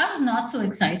well. I was not so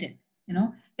excited.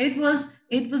 It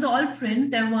was all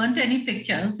print. There weren't any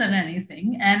pictures and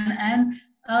anything.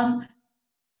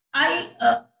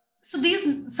 So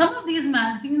some of these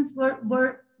magazines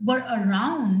were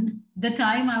around the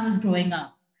time I was growing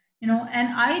up,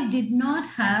 and I did not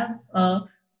have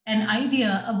an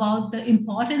idea about the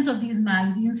importance of these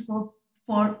magazines for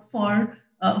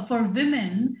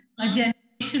women a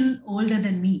generation older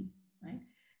than me. Right?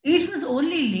 It was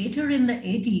only later in the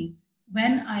 80s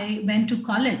when I went to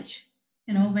college.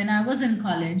 When I was in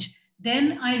college,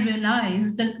 then I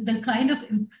realized the kind of,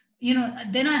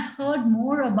 then I heard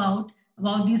more about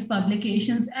these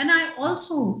publications. And I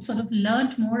also sort of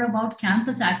learned more about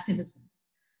campus activism,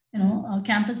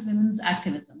 campus women's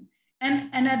activism.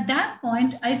 And at that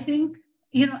point, I think,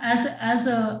 as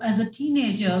a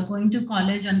teenager going to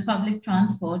college on public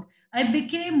transport, I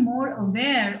became more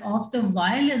aware of the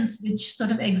violence which sort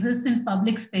of exists in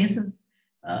public spaces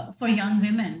for young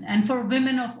women and for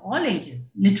women of all ages,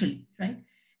 literally, right?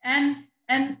 And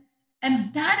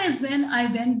that is when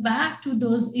I went back to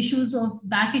those issues of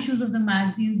the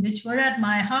magazines, which were at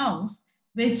my house,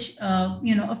 which,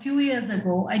 a few years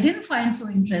ago, I didn't find so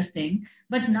interesting,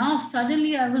 but now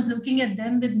suddenly I was looking at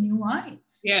them with new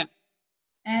eyes. Yeah.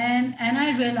 And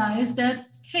I realized that,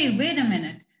 hey, wait a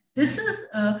minute, this is,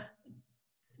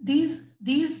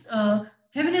 these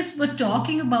feminists were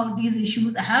talking about these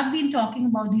issues, have been talking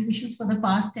about these issues for the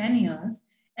past 10 years.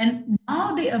 And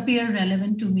now they appear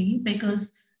relevant to me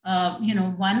because,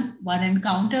 one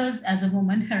encounters as a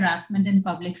woman harassment in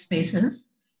public spaces,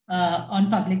 on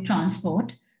public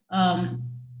transport.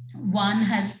 One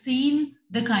has seen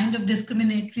the kind of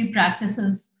discriminatory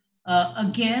practices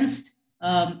against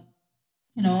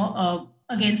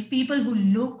people who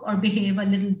look or behave a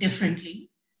little differently.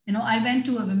 I went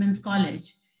to a women's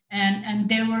college, and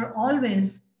there were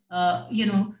always,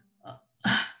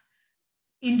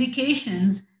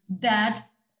 indications that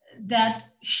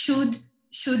should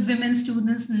women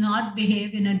students not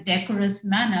behave in a decorous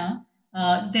manner,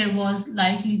 there was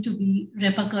likely to be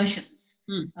repercussions,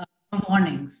 or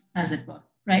warnings, as it were,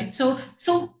 right? So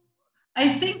I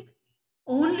think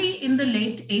only in the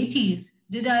late 80s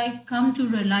did I come to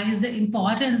realize the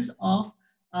importance of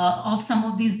some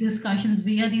of these discussions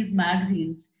via these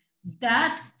magazines.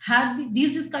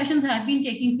 These discussions had been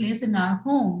taking place in our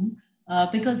home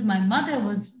because my mother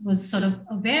was sort of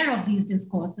aware of these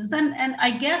discourses. And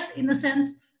I guess, in a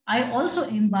sense, I also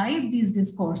imbibed these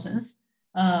discourses,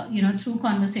 through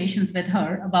conversations with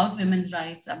her about women's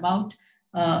rights, about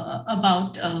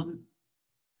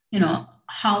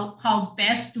how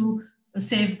best to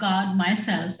safeguard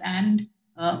myself and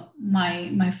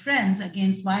my friends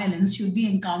against violence should we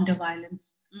encounter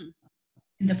violence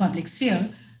in the public sphere.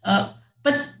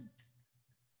 But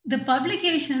the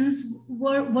publications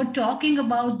were talking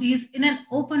about these in an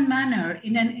open manner,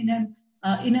 in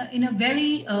a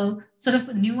very sort of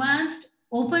nuanced,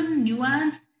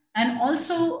 and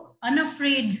also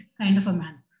unafraid kind of a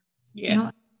manner.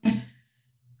 Yeah.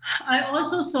 I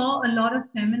also saw a lot of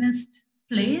feminist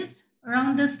plays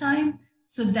around this time,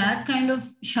 so that kind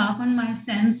of sharpened my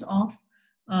sense of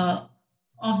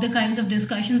the kinds of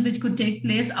discussions which could take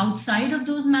place outside of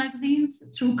those magazines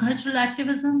through cultural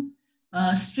activism.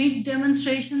 Street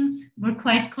demonstrations were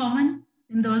quite common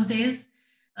in those days.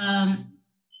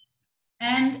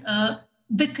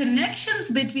 The connections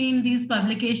between these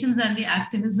publications and the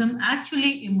activism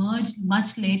actually emerged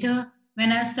much later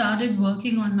when I started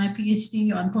working on my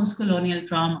PhD on post-colonial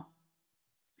drama.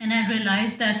 And I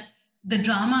realized that the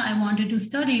drama I wanted to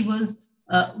study was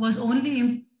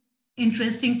only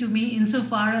interesting to me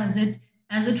insofar as it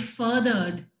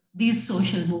furthered these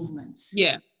social movements.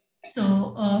 Yeah.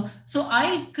 So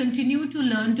I continue to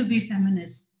learn to be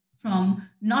feminist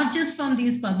not just from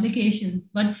these publications,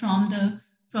 but from the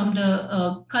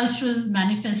cultural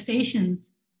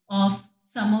manifestations of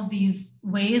some of these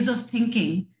ways of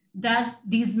thinking that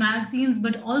these magazines,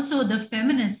 but also the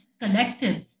feminist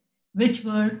collectives, which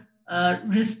were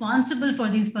responsible for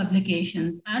these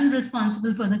publications and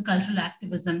responsible for the cultural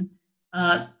activism,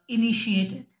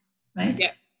 initiated, right?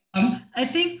 Yeah. I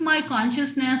think my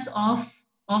consciousness of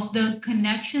the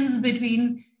connections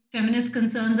between feminist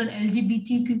concerns and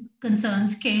LGBTQ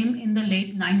concerns came in the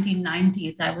late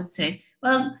 1990s, I would say.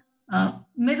 Well,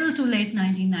 middle to late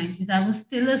 1990s. I was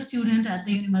still a student at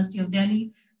the University of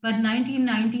Delhi, but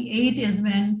 1998 is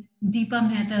when Deepa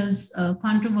Mehta's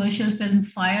controversial film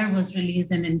Fire was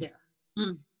released in India.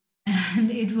 Mm.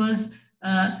 And it was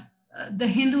the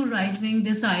Hindu right wing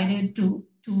decided to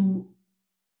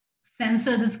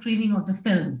censor the screening of the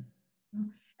film.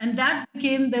 And that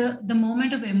became the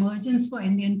moment of emergence for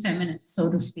Indian feminists,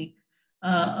 so to speak,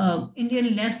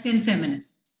 Indian lesbian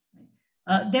feminists.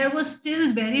 There was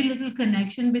still very little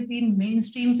connection between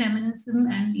mainstream feminism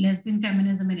and lesbian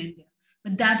feminism in India.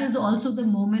 But that is also the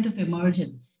moment of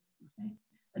emergence. Okay?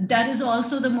 That is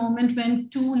also the moment when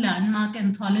two landmark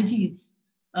anthologies,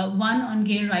 one on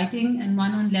gay writing and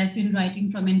one on lesbian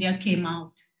writing from India, came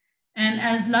out. And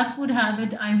as luck would have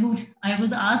it, I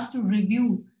was asked to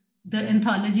review the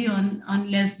anthology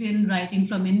on lesbian writing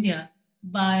from India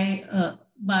by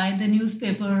the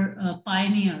newspaper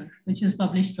Pioneer, which is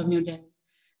published from New Delhi.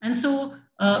 And so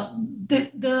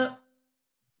the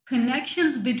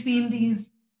connections between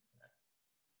these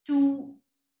two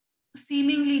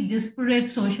seemingly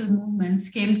disparate social movements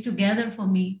came together for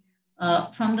me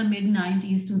from the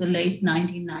mid-90s to the late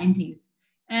 1990s.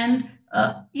 And,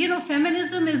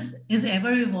 feminism is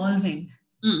ever evolving,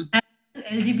 as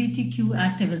LGBTQ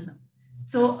activism.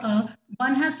 So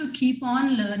one has to keep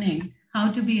on learning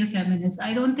how to be a feminist.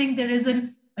 I don't think there is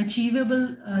an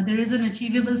achievable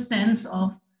sense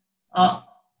of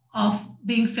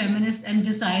being feminist and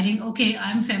deciding, okay,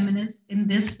 I'm feminist in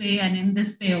this way and in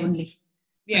this way only.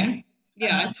 Yeah, right?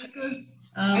 yeah.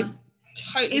 Because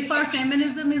totally if our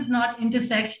feminism is not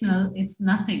intersectional, it's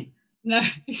nothing. No,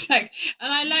 exactly.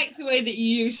 And I like the way that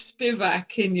you use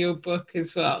Spivak in your book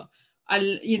as well.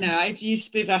 I've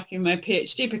used Spivak in my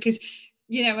PhD because,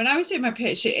 when I was doing my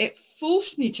PhD, it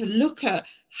forced me to look at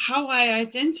how I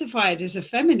identified as a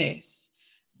feminist.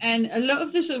 And a lot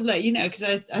of the sort of because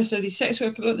I studied sex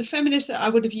work, a lot of the feminists that I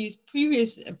would have used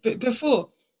before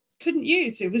couldn't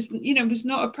use. It was, was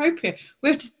not appropriate. We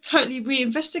have to totally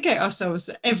reinvestigate ourselves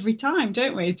every time,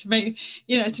 don't we? To make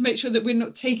sure that we're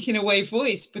not taking away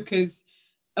voice because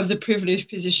of the privileged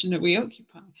position that we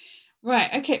occupy.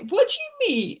 Right. Okay. What do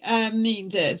you mean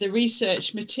that the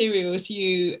research materials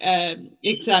you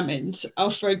examined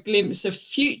offer a glimpse of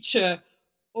future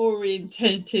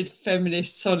orientated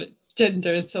feminist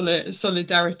gender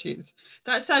solidarities?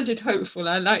 That sounded hopeful.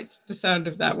 I liked the sound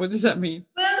of that. What does that mean?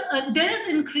 Well, there is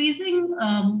increasing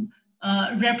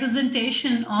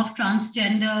representation of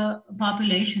transgender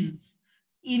populations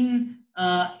in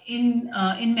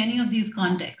many of these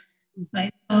contexts,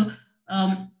 right? So,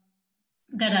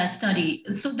 that I study,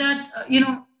 so that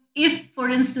if, for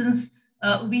instance,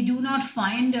 we do not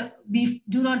find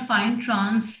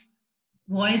trans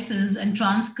voices and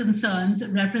trans concerns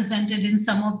represented in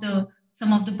some of the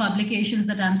publications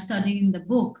that I'm studying in the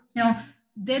book,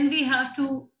 then we have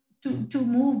to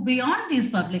move beyond these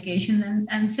publications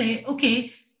and say,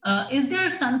 okay, is there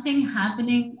something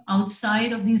happening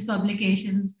outside of these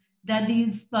publications that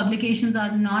these publications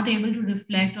are not able to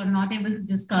reflect or not able to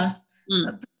discuss,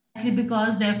 precisely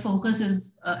because their focus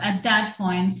is at that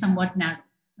point somewhat narrow,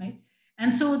 right?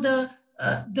 And so the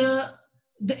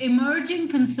emerging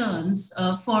concerns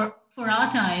for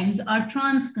our times are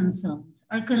trans concerns,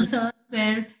 are concerns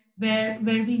where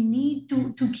we need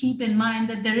to keep in mind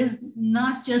that there is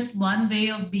not just one way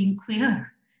of being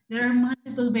queer. There are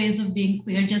multiple ways of being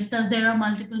queer, just as there are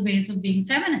multiple ways of being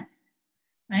feminist,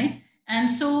 right? And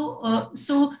so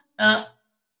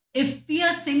if we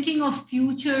are thinking of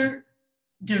future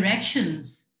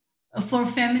directions for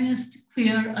feminist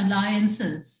queer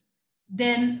alliances,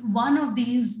 then one of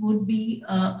these would be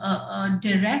a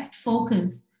direct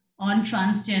focus on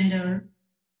transgender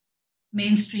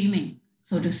mainstreaming,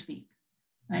 so to speak,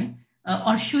 right?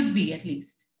 Or should be, at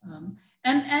least.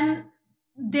 And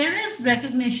there is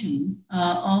recognition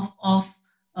of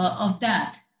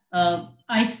that.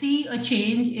 I see a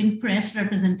change in press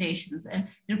representations.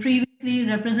 Previously,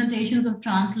 representations of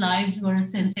trans lives were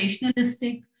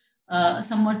sensationalistic,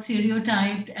 somewhat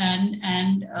stereotyped,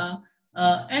 and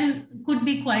could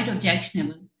be quite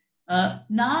objectionable.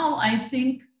 Now, I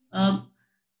think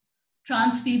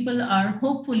trans people are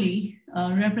hopefully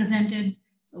represented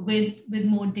with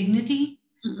more dignity,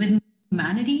 with more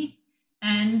humanity,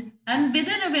 and with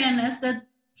an awareness that,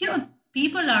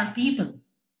 people are people,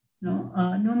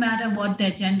 no matter what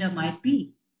their gender might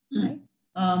be, right?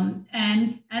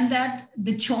 And that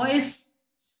the choice,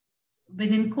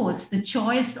 within quotes, the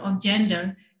choice of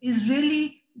gender is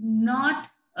really not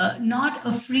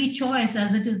a free choice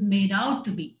as it is made out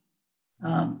to be.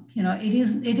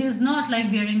 It is not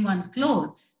like wearing one's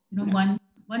clothes. One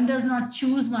does not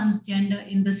choose one's gender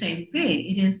in the same way.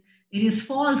 It is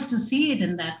false to see it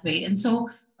in that way. And so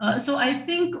I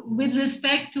think, with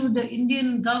respect to the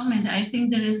Indian government, I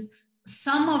think there is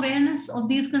some awareness of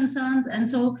these concerns, and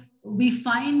so we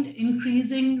find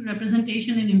increasing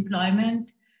representation in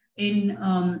employment, in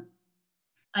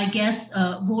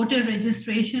voter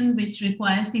registration, which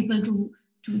requires people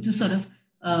to sort of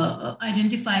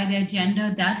identify their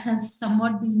gender. That has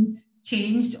somewhat been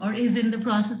changed, or is in the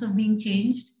process of being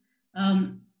changed.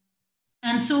 And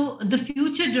so the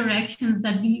future directions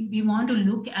that we want to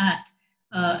look at,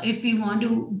 if we want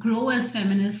to grow as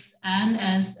feminists and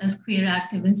as queer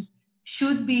activists,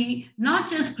 should be not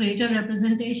just greater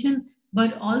representation,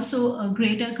 but also a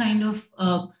greater kind of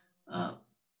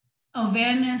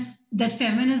awareness that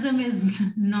feminism is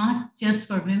not just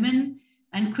for women,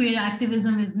 and queer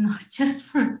activism is not just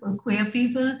for queer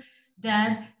people,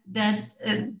 that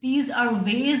these are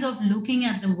ways of looking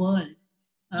at the world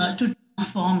to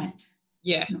transform it.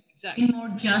 Yeah, exactly. In more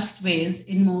just ways,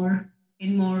 in more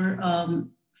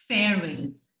fair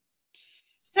ways.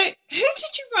 So who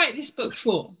did you write this book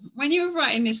for? When you were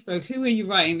writing this book, who were you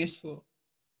writing this for?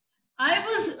 I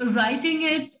was writing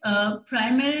it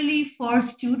primarily for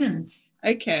students.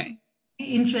 Okay.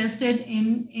 Interested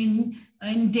in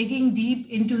digging deep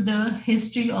into the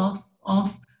history of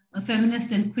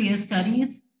feminist and queer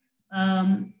studies,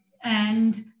 and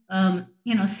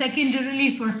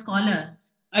secondarily for scholars.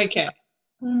 Okay.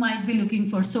 Who might be looking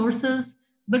for sources,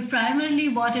 but primarily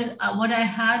what I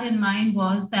had in mind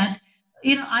was that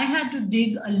I had to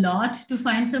dig a lot to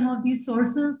find some of these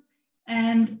sources,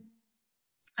 and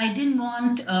I didn't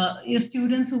want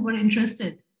students who were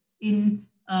interested in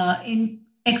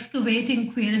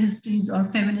excavating queer histories or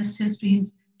feminist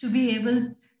histories to be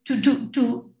able to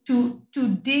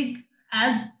dig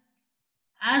as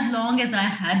long as I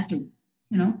had to.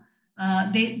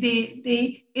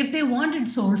 They if they wanted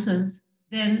sources,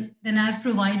 then I've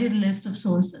provided a list of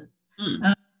sources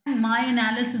and my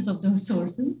analysis of those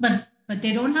sources, but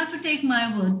they don't have to take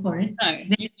my word for it. No,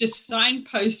 you've just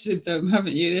signposted them,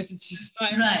 haven't you? They've just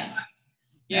right.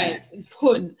 Yeah, right. It's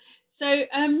important. So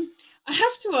I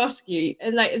have to ask you,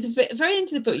 like at the very end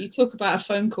of the book, you talk about a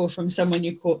phone call from someone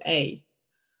you call A.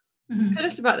 Mm-hmm. Tell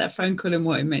us about that phone call and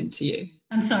what it meant to you.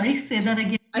 I'm sorry, say that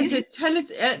again. I said, tell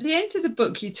us, at the end of the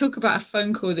book, you talk about a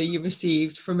phone call that you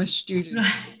received from a student,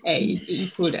 A, that you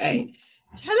called A.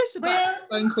 Tell us about the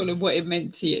phone call and what it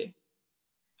meant to you.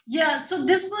 Yeah, so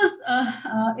this was,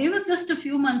 it was just a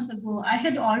few months ago. I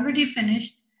had already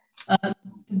finished the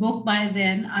book by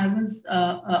then. I was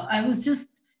just,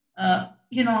 I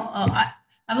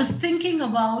was thinking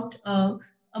about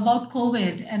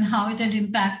COVID and how it had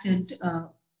impacted,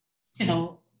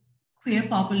 queer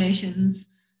populations,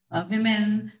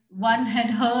 women. One had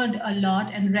heard a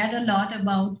lot and read a lot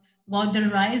about the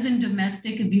rise in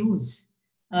domestic abuse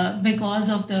because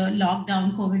of the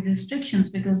lockdown COVID restrictions,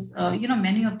 because,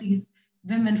 many of these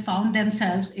women found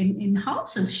themselves in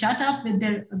houses shut up with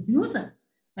their abusers,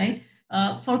 right?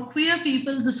 For queer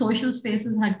people, the social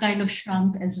spaces had kind of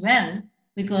shrunk as well,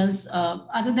 because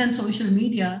other than social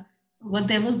media,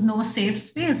 there was no safe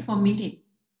space for meeting,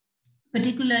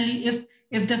 particularly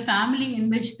if the family in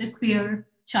which the queer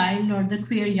child or the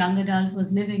queer young adult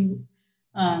was living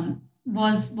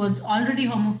was already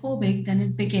homophobic, then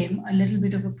it became a little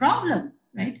bit of a problem,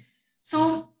 right?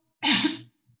 So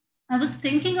I was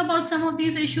thinking about some of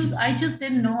these issues. I just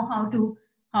didn't know how to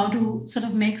sort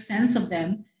of make sense of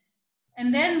them.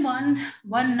 And then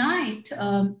one night,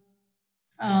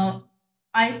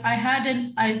 I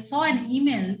saw an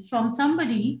email from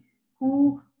somebody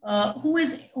who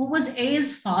was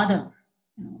A's father,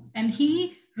 and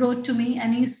he wrote to me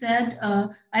and he said,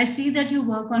 I see that you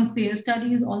work on queer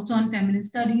studies, also on feminist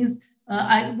studies.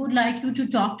 I would like you to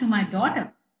talk to my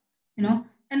daughter,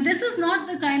 and this is not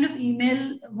the kind of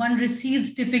email one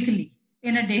receives typically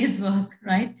in a day's work,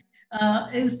 right?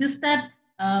 It's just that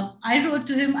I wrote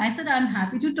to him, I said, I'm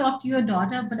happy to talk to your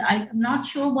daughter, but I'm not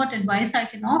sure what advice I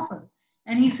can offer.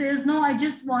 And he says, no, I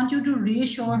just want you to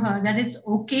reassure her that it's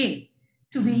okay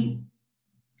to be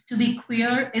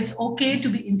queer. It's okay to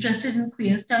be interested in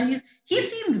queer studies. He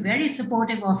seemed very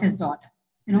supportive of his daughter,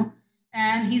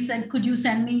 And he said, could you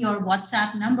send me your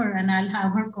WhatsApp number and I'll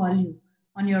have her call you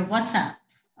on your WhatsApp,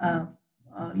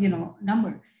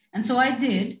 number. And so I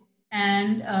did.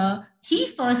 And he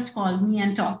first called me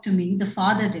and talked to me, the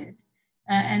father did,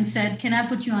 and said, can I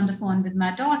put you on the phone with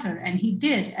my daughter? And he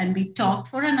did. And we talked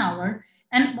for an hour.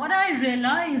 And what I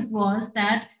realized was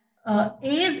that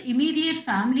A's immediate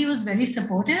family was very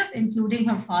supportive, including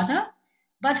her father,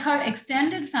 but her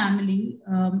extended family,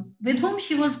 with whom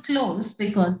she was close,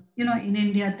 because, in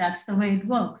India, that's the way it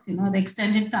works. The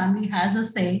extended family has a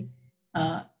say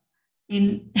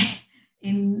in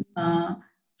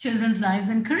children's lives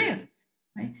and careers,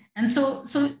 right? And so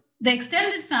the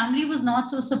extended family was not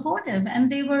so supportive,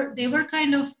 and they were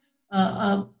kind of,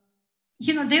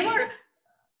 they were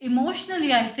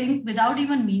emotionally, I think, without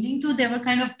even meaning to, they were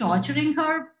kind of torturing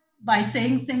her by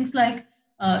saying things like,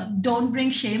 don't bring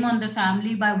shame on the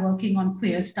family by working on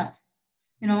queer stuff,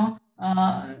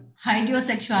 hide your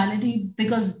sexuality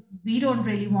because we don't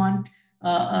really want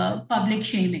public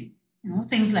shaming,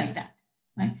 things like that,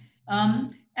 right?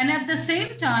 And at the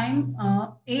same time,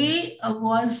 A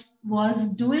was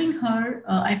doing her,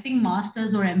 I think,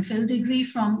 master's or MPhil degree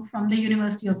from the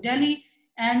University of Delhi.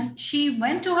 And she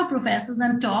went to her professors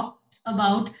and talked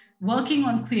about working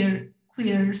on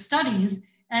queer studies.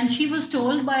 And she was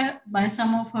told by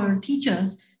some of her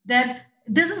teachers that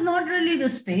this is not really the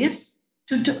space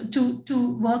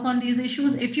to work on these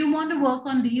issues. If you want to work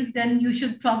on these, then you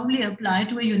should probably apply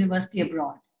to a university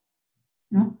abroad.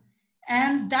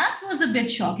 And that was a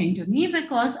bit shocking to me,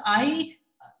 because a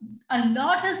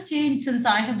lot has changed since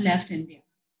I have left India,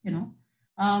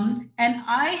 and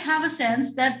I have a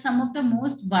sense that some of the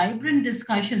most vibrant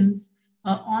discussions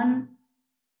on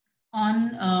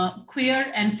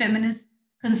queer and feminist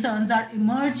concerns are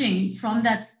emerging from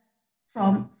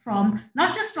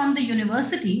not just from the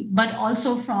university, but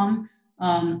also from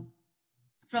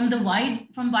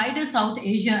wider South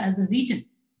Asia as a region,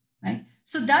 right?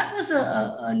 So that was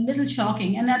a little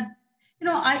shocking. And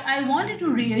I wanted to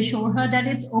reassure her that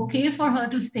it's okay for her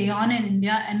to stay on in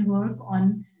India and work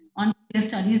on queer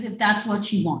studies if that's what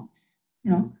she wants.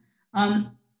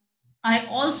 I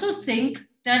also think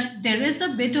that there is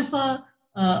a bit of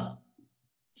a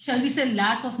shall we say,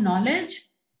 lack of knowledge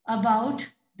about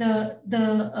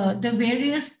the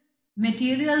various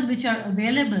materials which are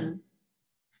available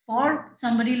for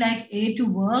somebody like A to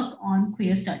work on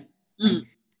queer studies. Mm.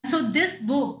 So this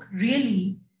book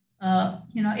really,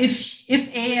 if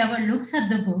A ever looks at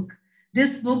the book,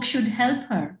 this book should help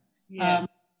her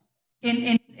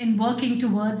in working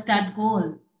towards that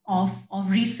goal of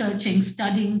researching,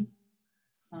 studying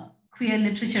queer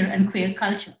literature and queer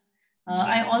culture.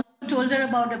 I also told her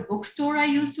about a bookstore I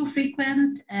used to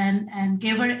frequent and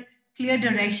gave her clear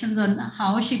directions on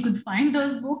how she could find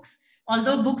those books.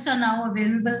 Although books are now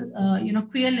available,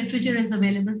 queer literature is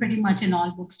available pretty much in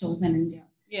all bookstores in India.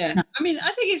 Yeah, I mean,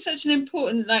 I think it's such an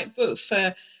important book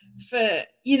for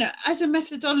as a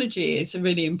methodology. It's a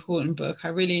really important book. I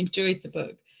really enjoyed the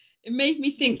book. It made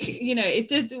me think, it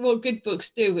did what good books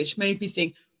do, which made me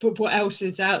think, but what else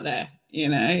is out there?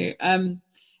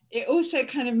 It also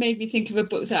kind of made me think of a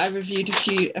book that I reviewed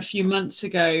a few months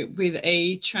ago with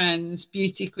a trans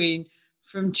beauty queen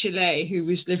from Chile who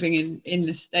was living in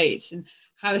the States, and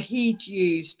how he'd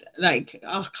used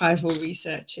archival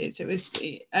researches. It was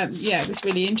it was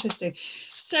really interesting.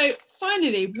 So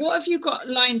finally, what have you got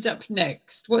lined up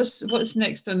next? What's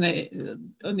next on the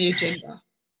agenda?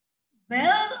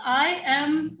 Well, I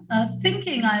am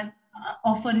thinking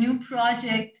of a new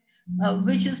project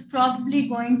which is probably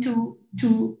going to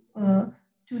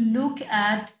look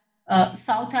at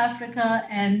South Africa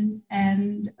and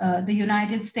the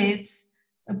United States,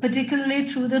 particularly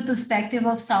through the perspective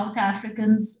of South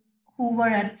Africans who were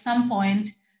at some point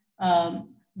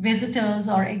visitors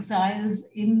or exiles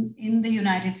in the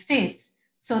United States.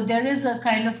 So there is a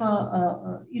kind of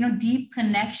a deep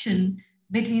connection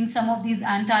between some of these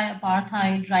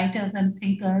anti-apartheid writers and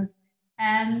thinkers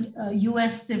and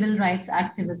US civil rights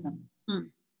activism.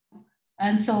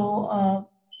 And so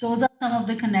those are some of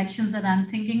the connections that I'm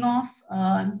thinking of.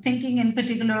 I'm thinking in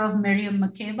particular of Miriam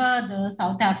Makeba, the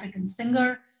South African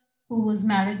singer who was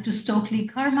married to Stokely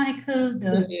Carmichael,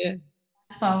 the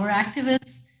power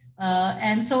activist.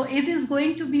 And so it is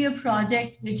going to be a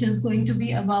project which is going to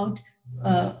be about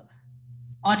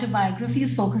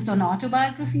autobiographies, focused on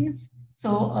autobiographies.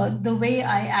 So the way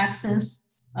I access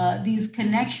these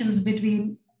connections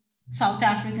between South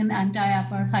African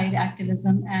anti-apartheid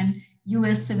activism and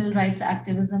US civil rights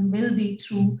activism will be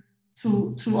through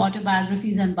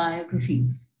autobiographies and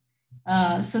biographies.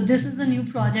 So this is a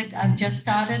new project. I've just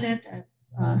started it.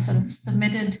 I've sort of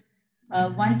submitted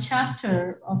one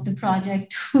chapter of the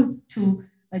project to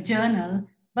a journal,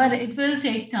 but it will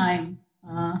take time.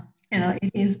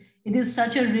 It is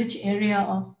such a rich area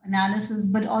of analysis,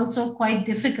 but also quite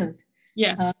difficult.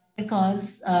 Yeah.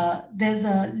 Because there's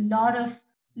a lot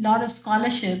of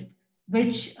scholarship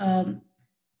which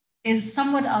is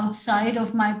somewhat outside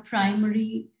of my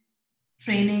primary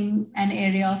training and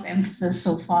area of emphasis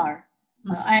so far.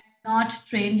 I am not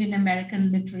trained in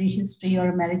American literary history or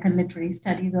American literary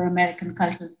studies or American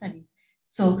cultural studies.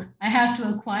 So I have to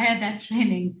acquire that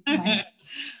training myself.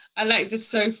 I like this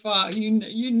so far.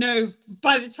 You know,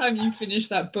 by the time you finish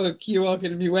that book, you are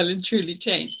going to be well and truly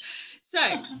changed. So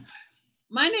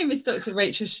my name is Dr.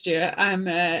 Rachel Stewart. I'm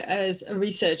a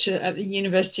researcher at the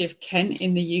University of Kent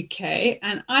in the UK,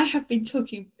 and I have been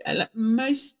talking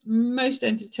most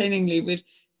entertainingly with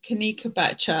Kanika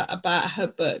Bhattacharya about her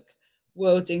book,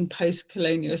 Worlding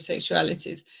Post-Colonial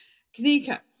Sexualities.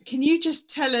 Kanika, can you just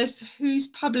tell us who's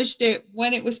published it,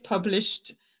 when it was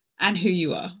published, and who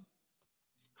you are?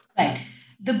 Right.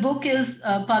 The book is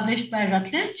published by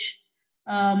Routledge.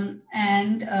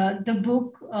 And the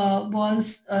book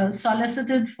was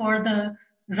solicited for the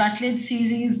Routledge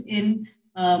series in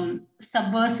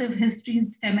Subversive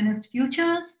Histories, Feminist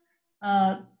Futures.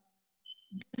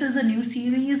 This is a new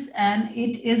series, and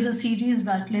it is a series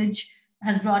Routledge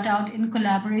has brought out in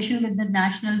collaboration with the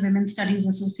National Women's Studies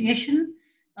Association.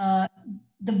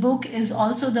 The book is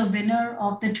also the winner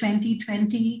of the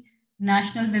 2020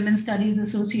 National Women's Studies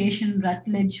Association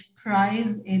Routledge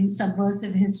Prize in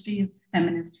Subversive Histories,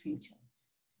 Feminist Futures.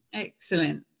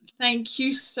 Excellent. Thank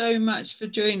you so much for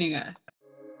joining us.